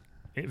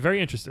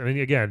 very interesting. I mean,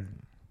 again,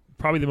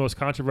 probably the most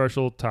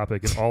controversial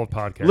topic in all of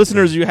podcasting.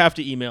 Listeners, you have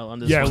to email on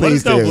this. yeah, one. let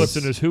us Please know, do.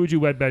 listeners. Who would you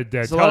wed by dead?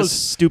 There's a lot of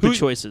stupid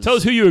choices. Tell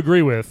us who you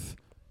agree with.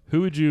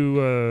 Who would you?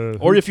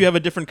 Or if you have a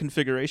different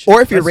configuration.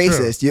 or if you're That's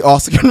true. racist, you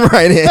also can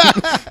write in.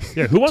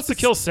 yeah, who wants to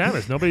kill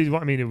Samus? Nobody.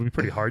 I mean, it would be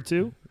pretty hard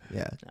to.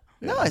 yeah.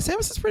 No,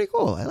 Samus is pretty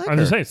cool. I like I'm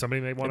her. just saying,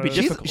 somebody may want It'd be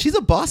to. difficult. She's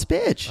a boss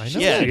bitch. I know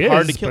Yeah, she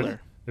hard is, to kill but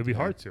her. It'd be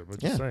hard to. But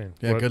just saying.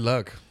 Yeah, But- good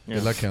luck. Yeah.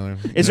 Good luck, Killer.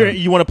 Is there?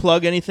 You want to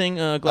plug anything,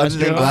 Glass Other than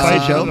Joe? Glass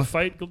fight, of Joe? The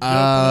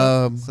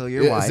fight. So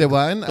your wine. The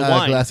wine? The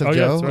wine. Glass of Oh, yeah,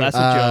 Joe. that's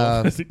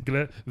right. Glass of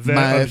Joe.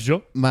 Verre of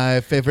Joe. My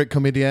favorite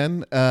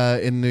comedian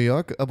in New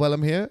York while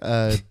I'm here,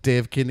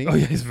 Dave Kinney. Oh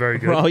yeah, he's very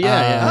good. Oh yeah,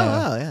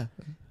 Oh, wow, yeah.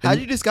 How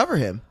did you discover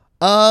him?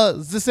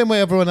 The same way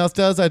everyone else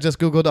does. I just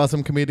Googled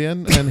awesome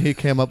comedian and he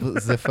came up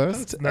with the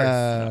first. Nice.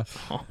 yeah.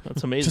 Oh,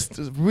 that's amazing. Just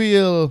a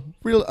real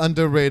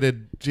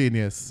underrated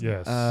genius.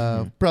 Yes.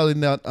 Probably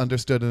not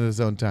understood in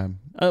his own time.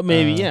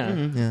 Maybe, yeah.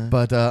 Yeah.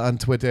 But on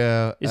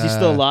Twitter, Is he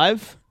still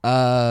alive?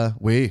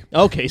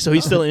 Okay, so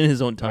he's still in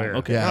his own time. Oh, yeah.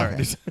 Okay, Yeah. all Okay.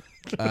 right.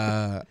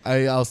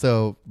 I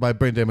also my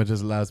brain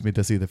damages allows me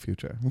to see the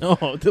future. Oh,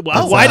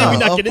 why did we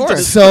not of get into course.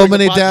 this? So during the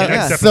many podcast?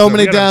 Next so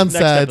many episode. We gotta- Next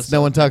downsides. episode.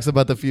 No one talks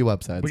about the few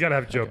upsides. We gotta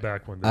have Joe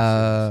back one day.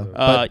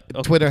 But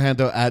okay. Twitter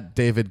handle at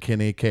David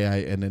Kinney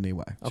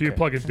KINNEY. So you Okay.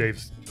 plug in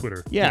Dave's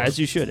Twitter. Yeah, as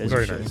you should. As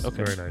Very you should. nice.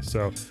 Okay. Very nice.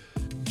 So,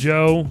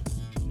 Joe,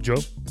 Joe.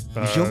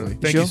 thank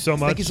Joe. you so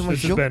much. Thank you so much,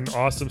 This has Joe. been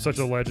awesome. Such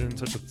a legend.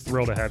 Such a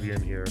thrill to have you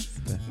in here.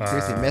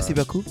 Seriously, merci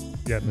beaucoup.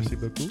 Yeah, merci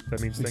beaucoup. That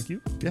means thank you.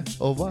 Yeah.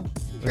 Au revoir.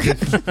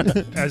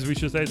 As we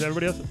should say to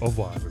everybody else, au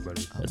revoir,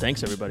 everybody.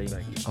 Thanks, everybody.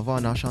 Thank you. Au revoir,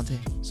 enchanté.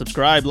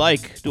 Subscribe,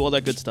 like, do all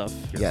that good stuff.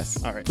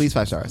 Yes. All right. Please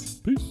 5 stars.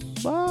 Peace.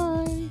 Bye.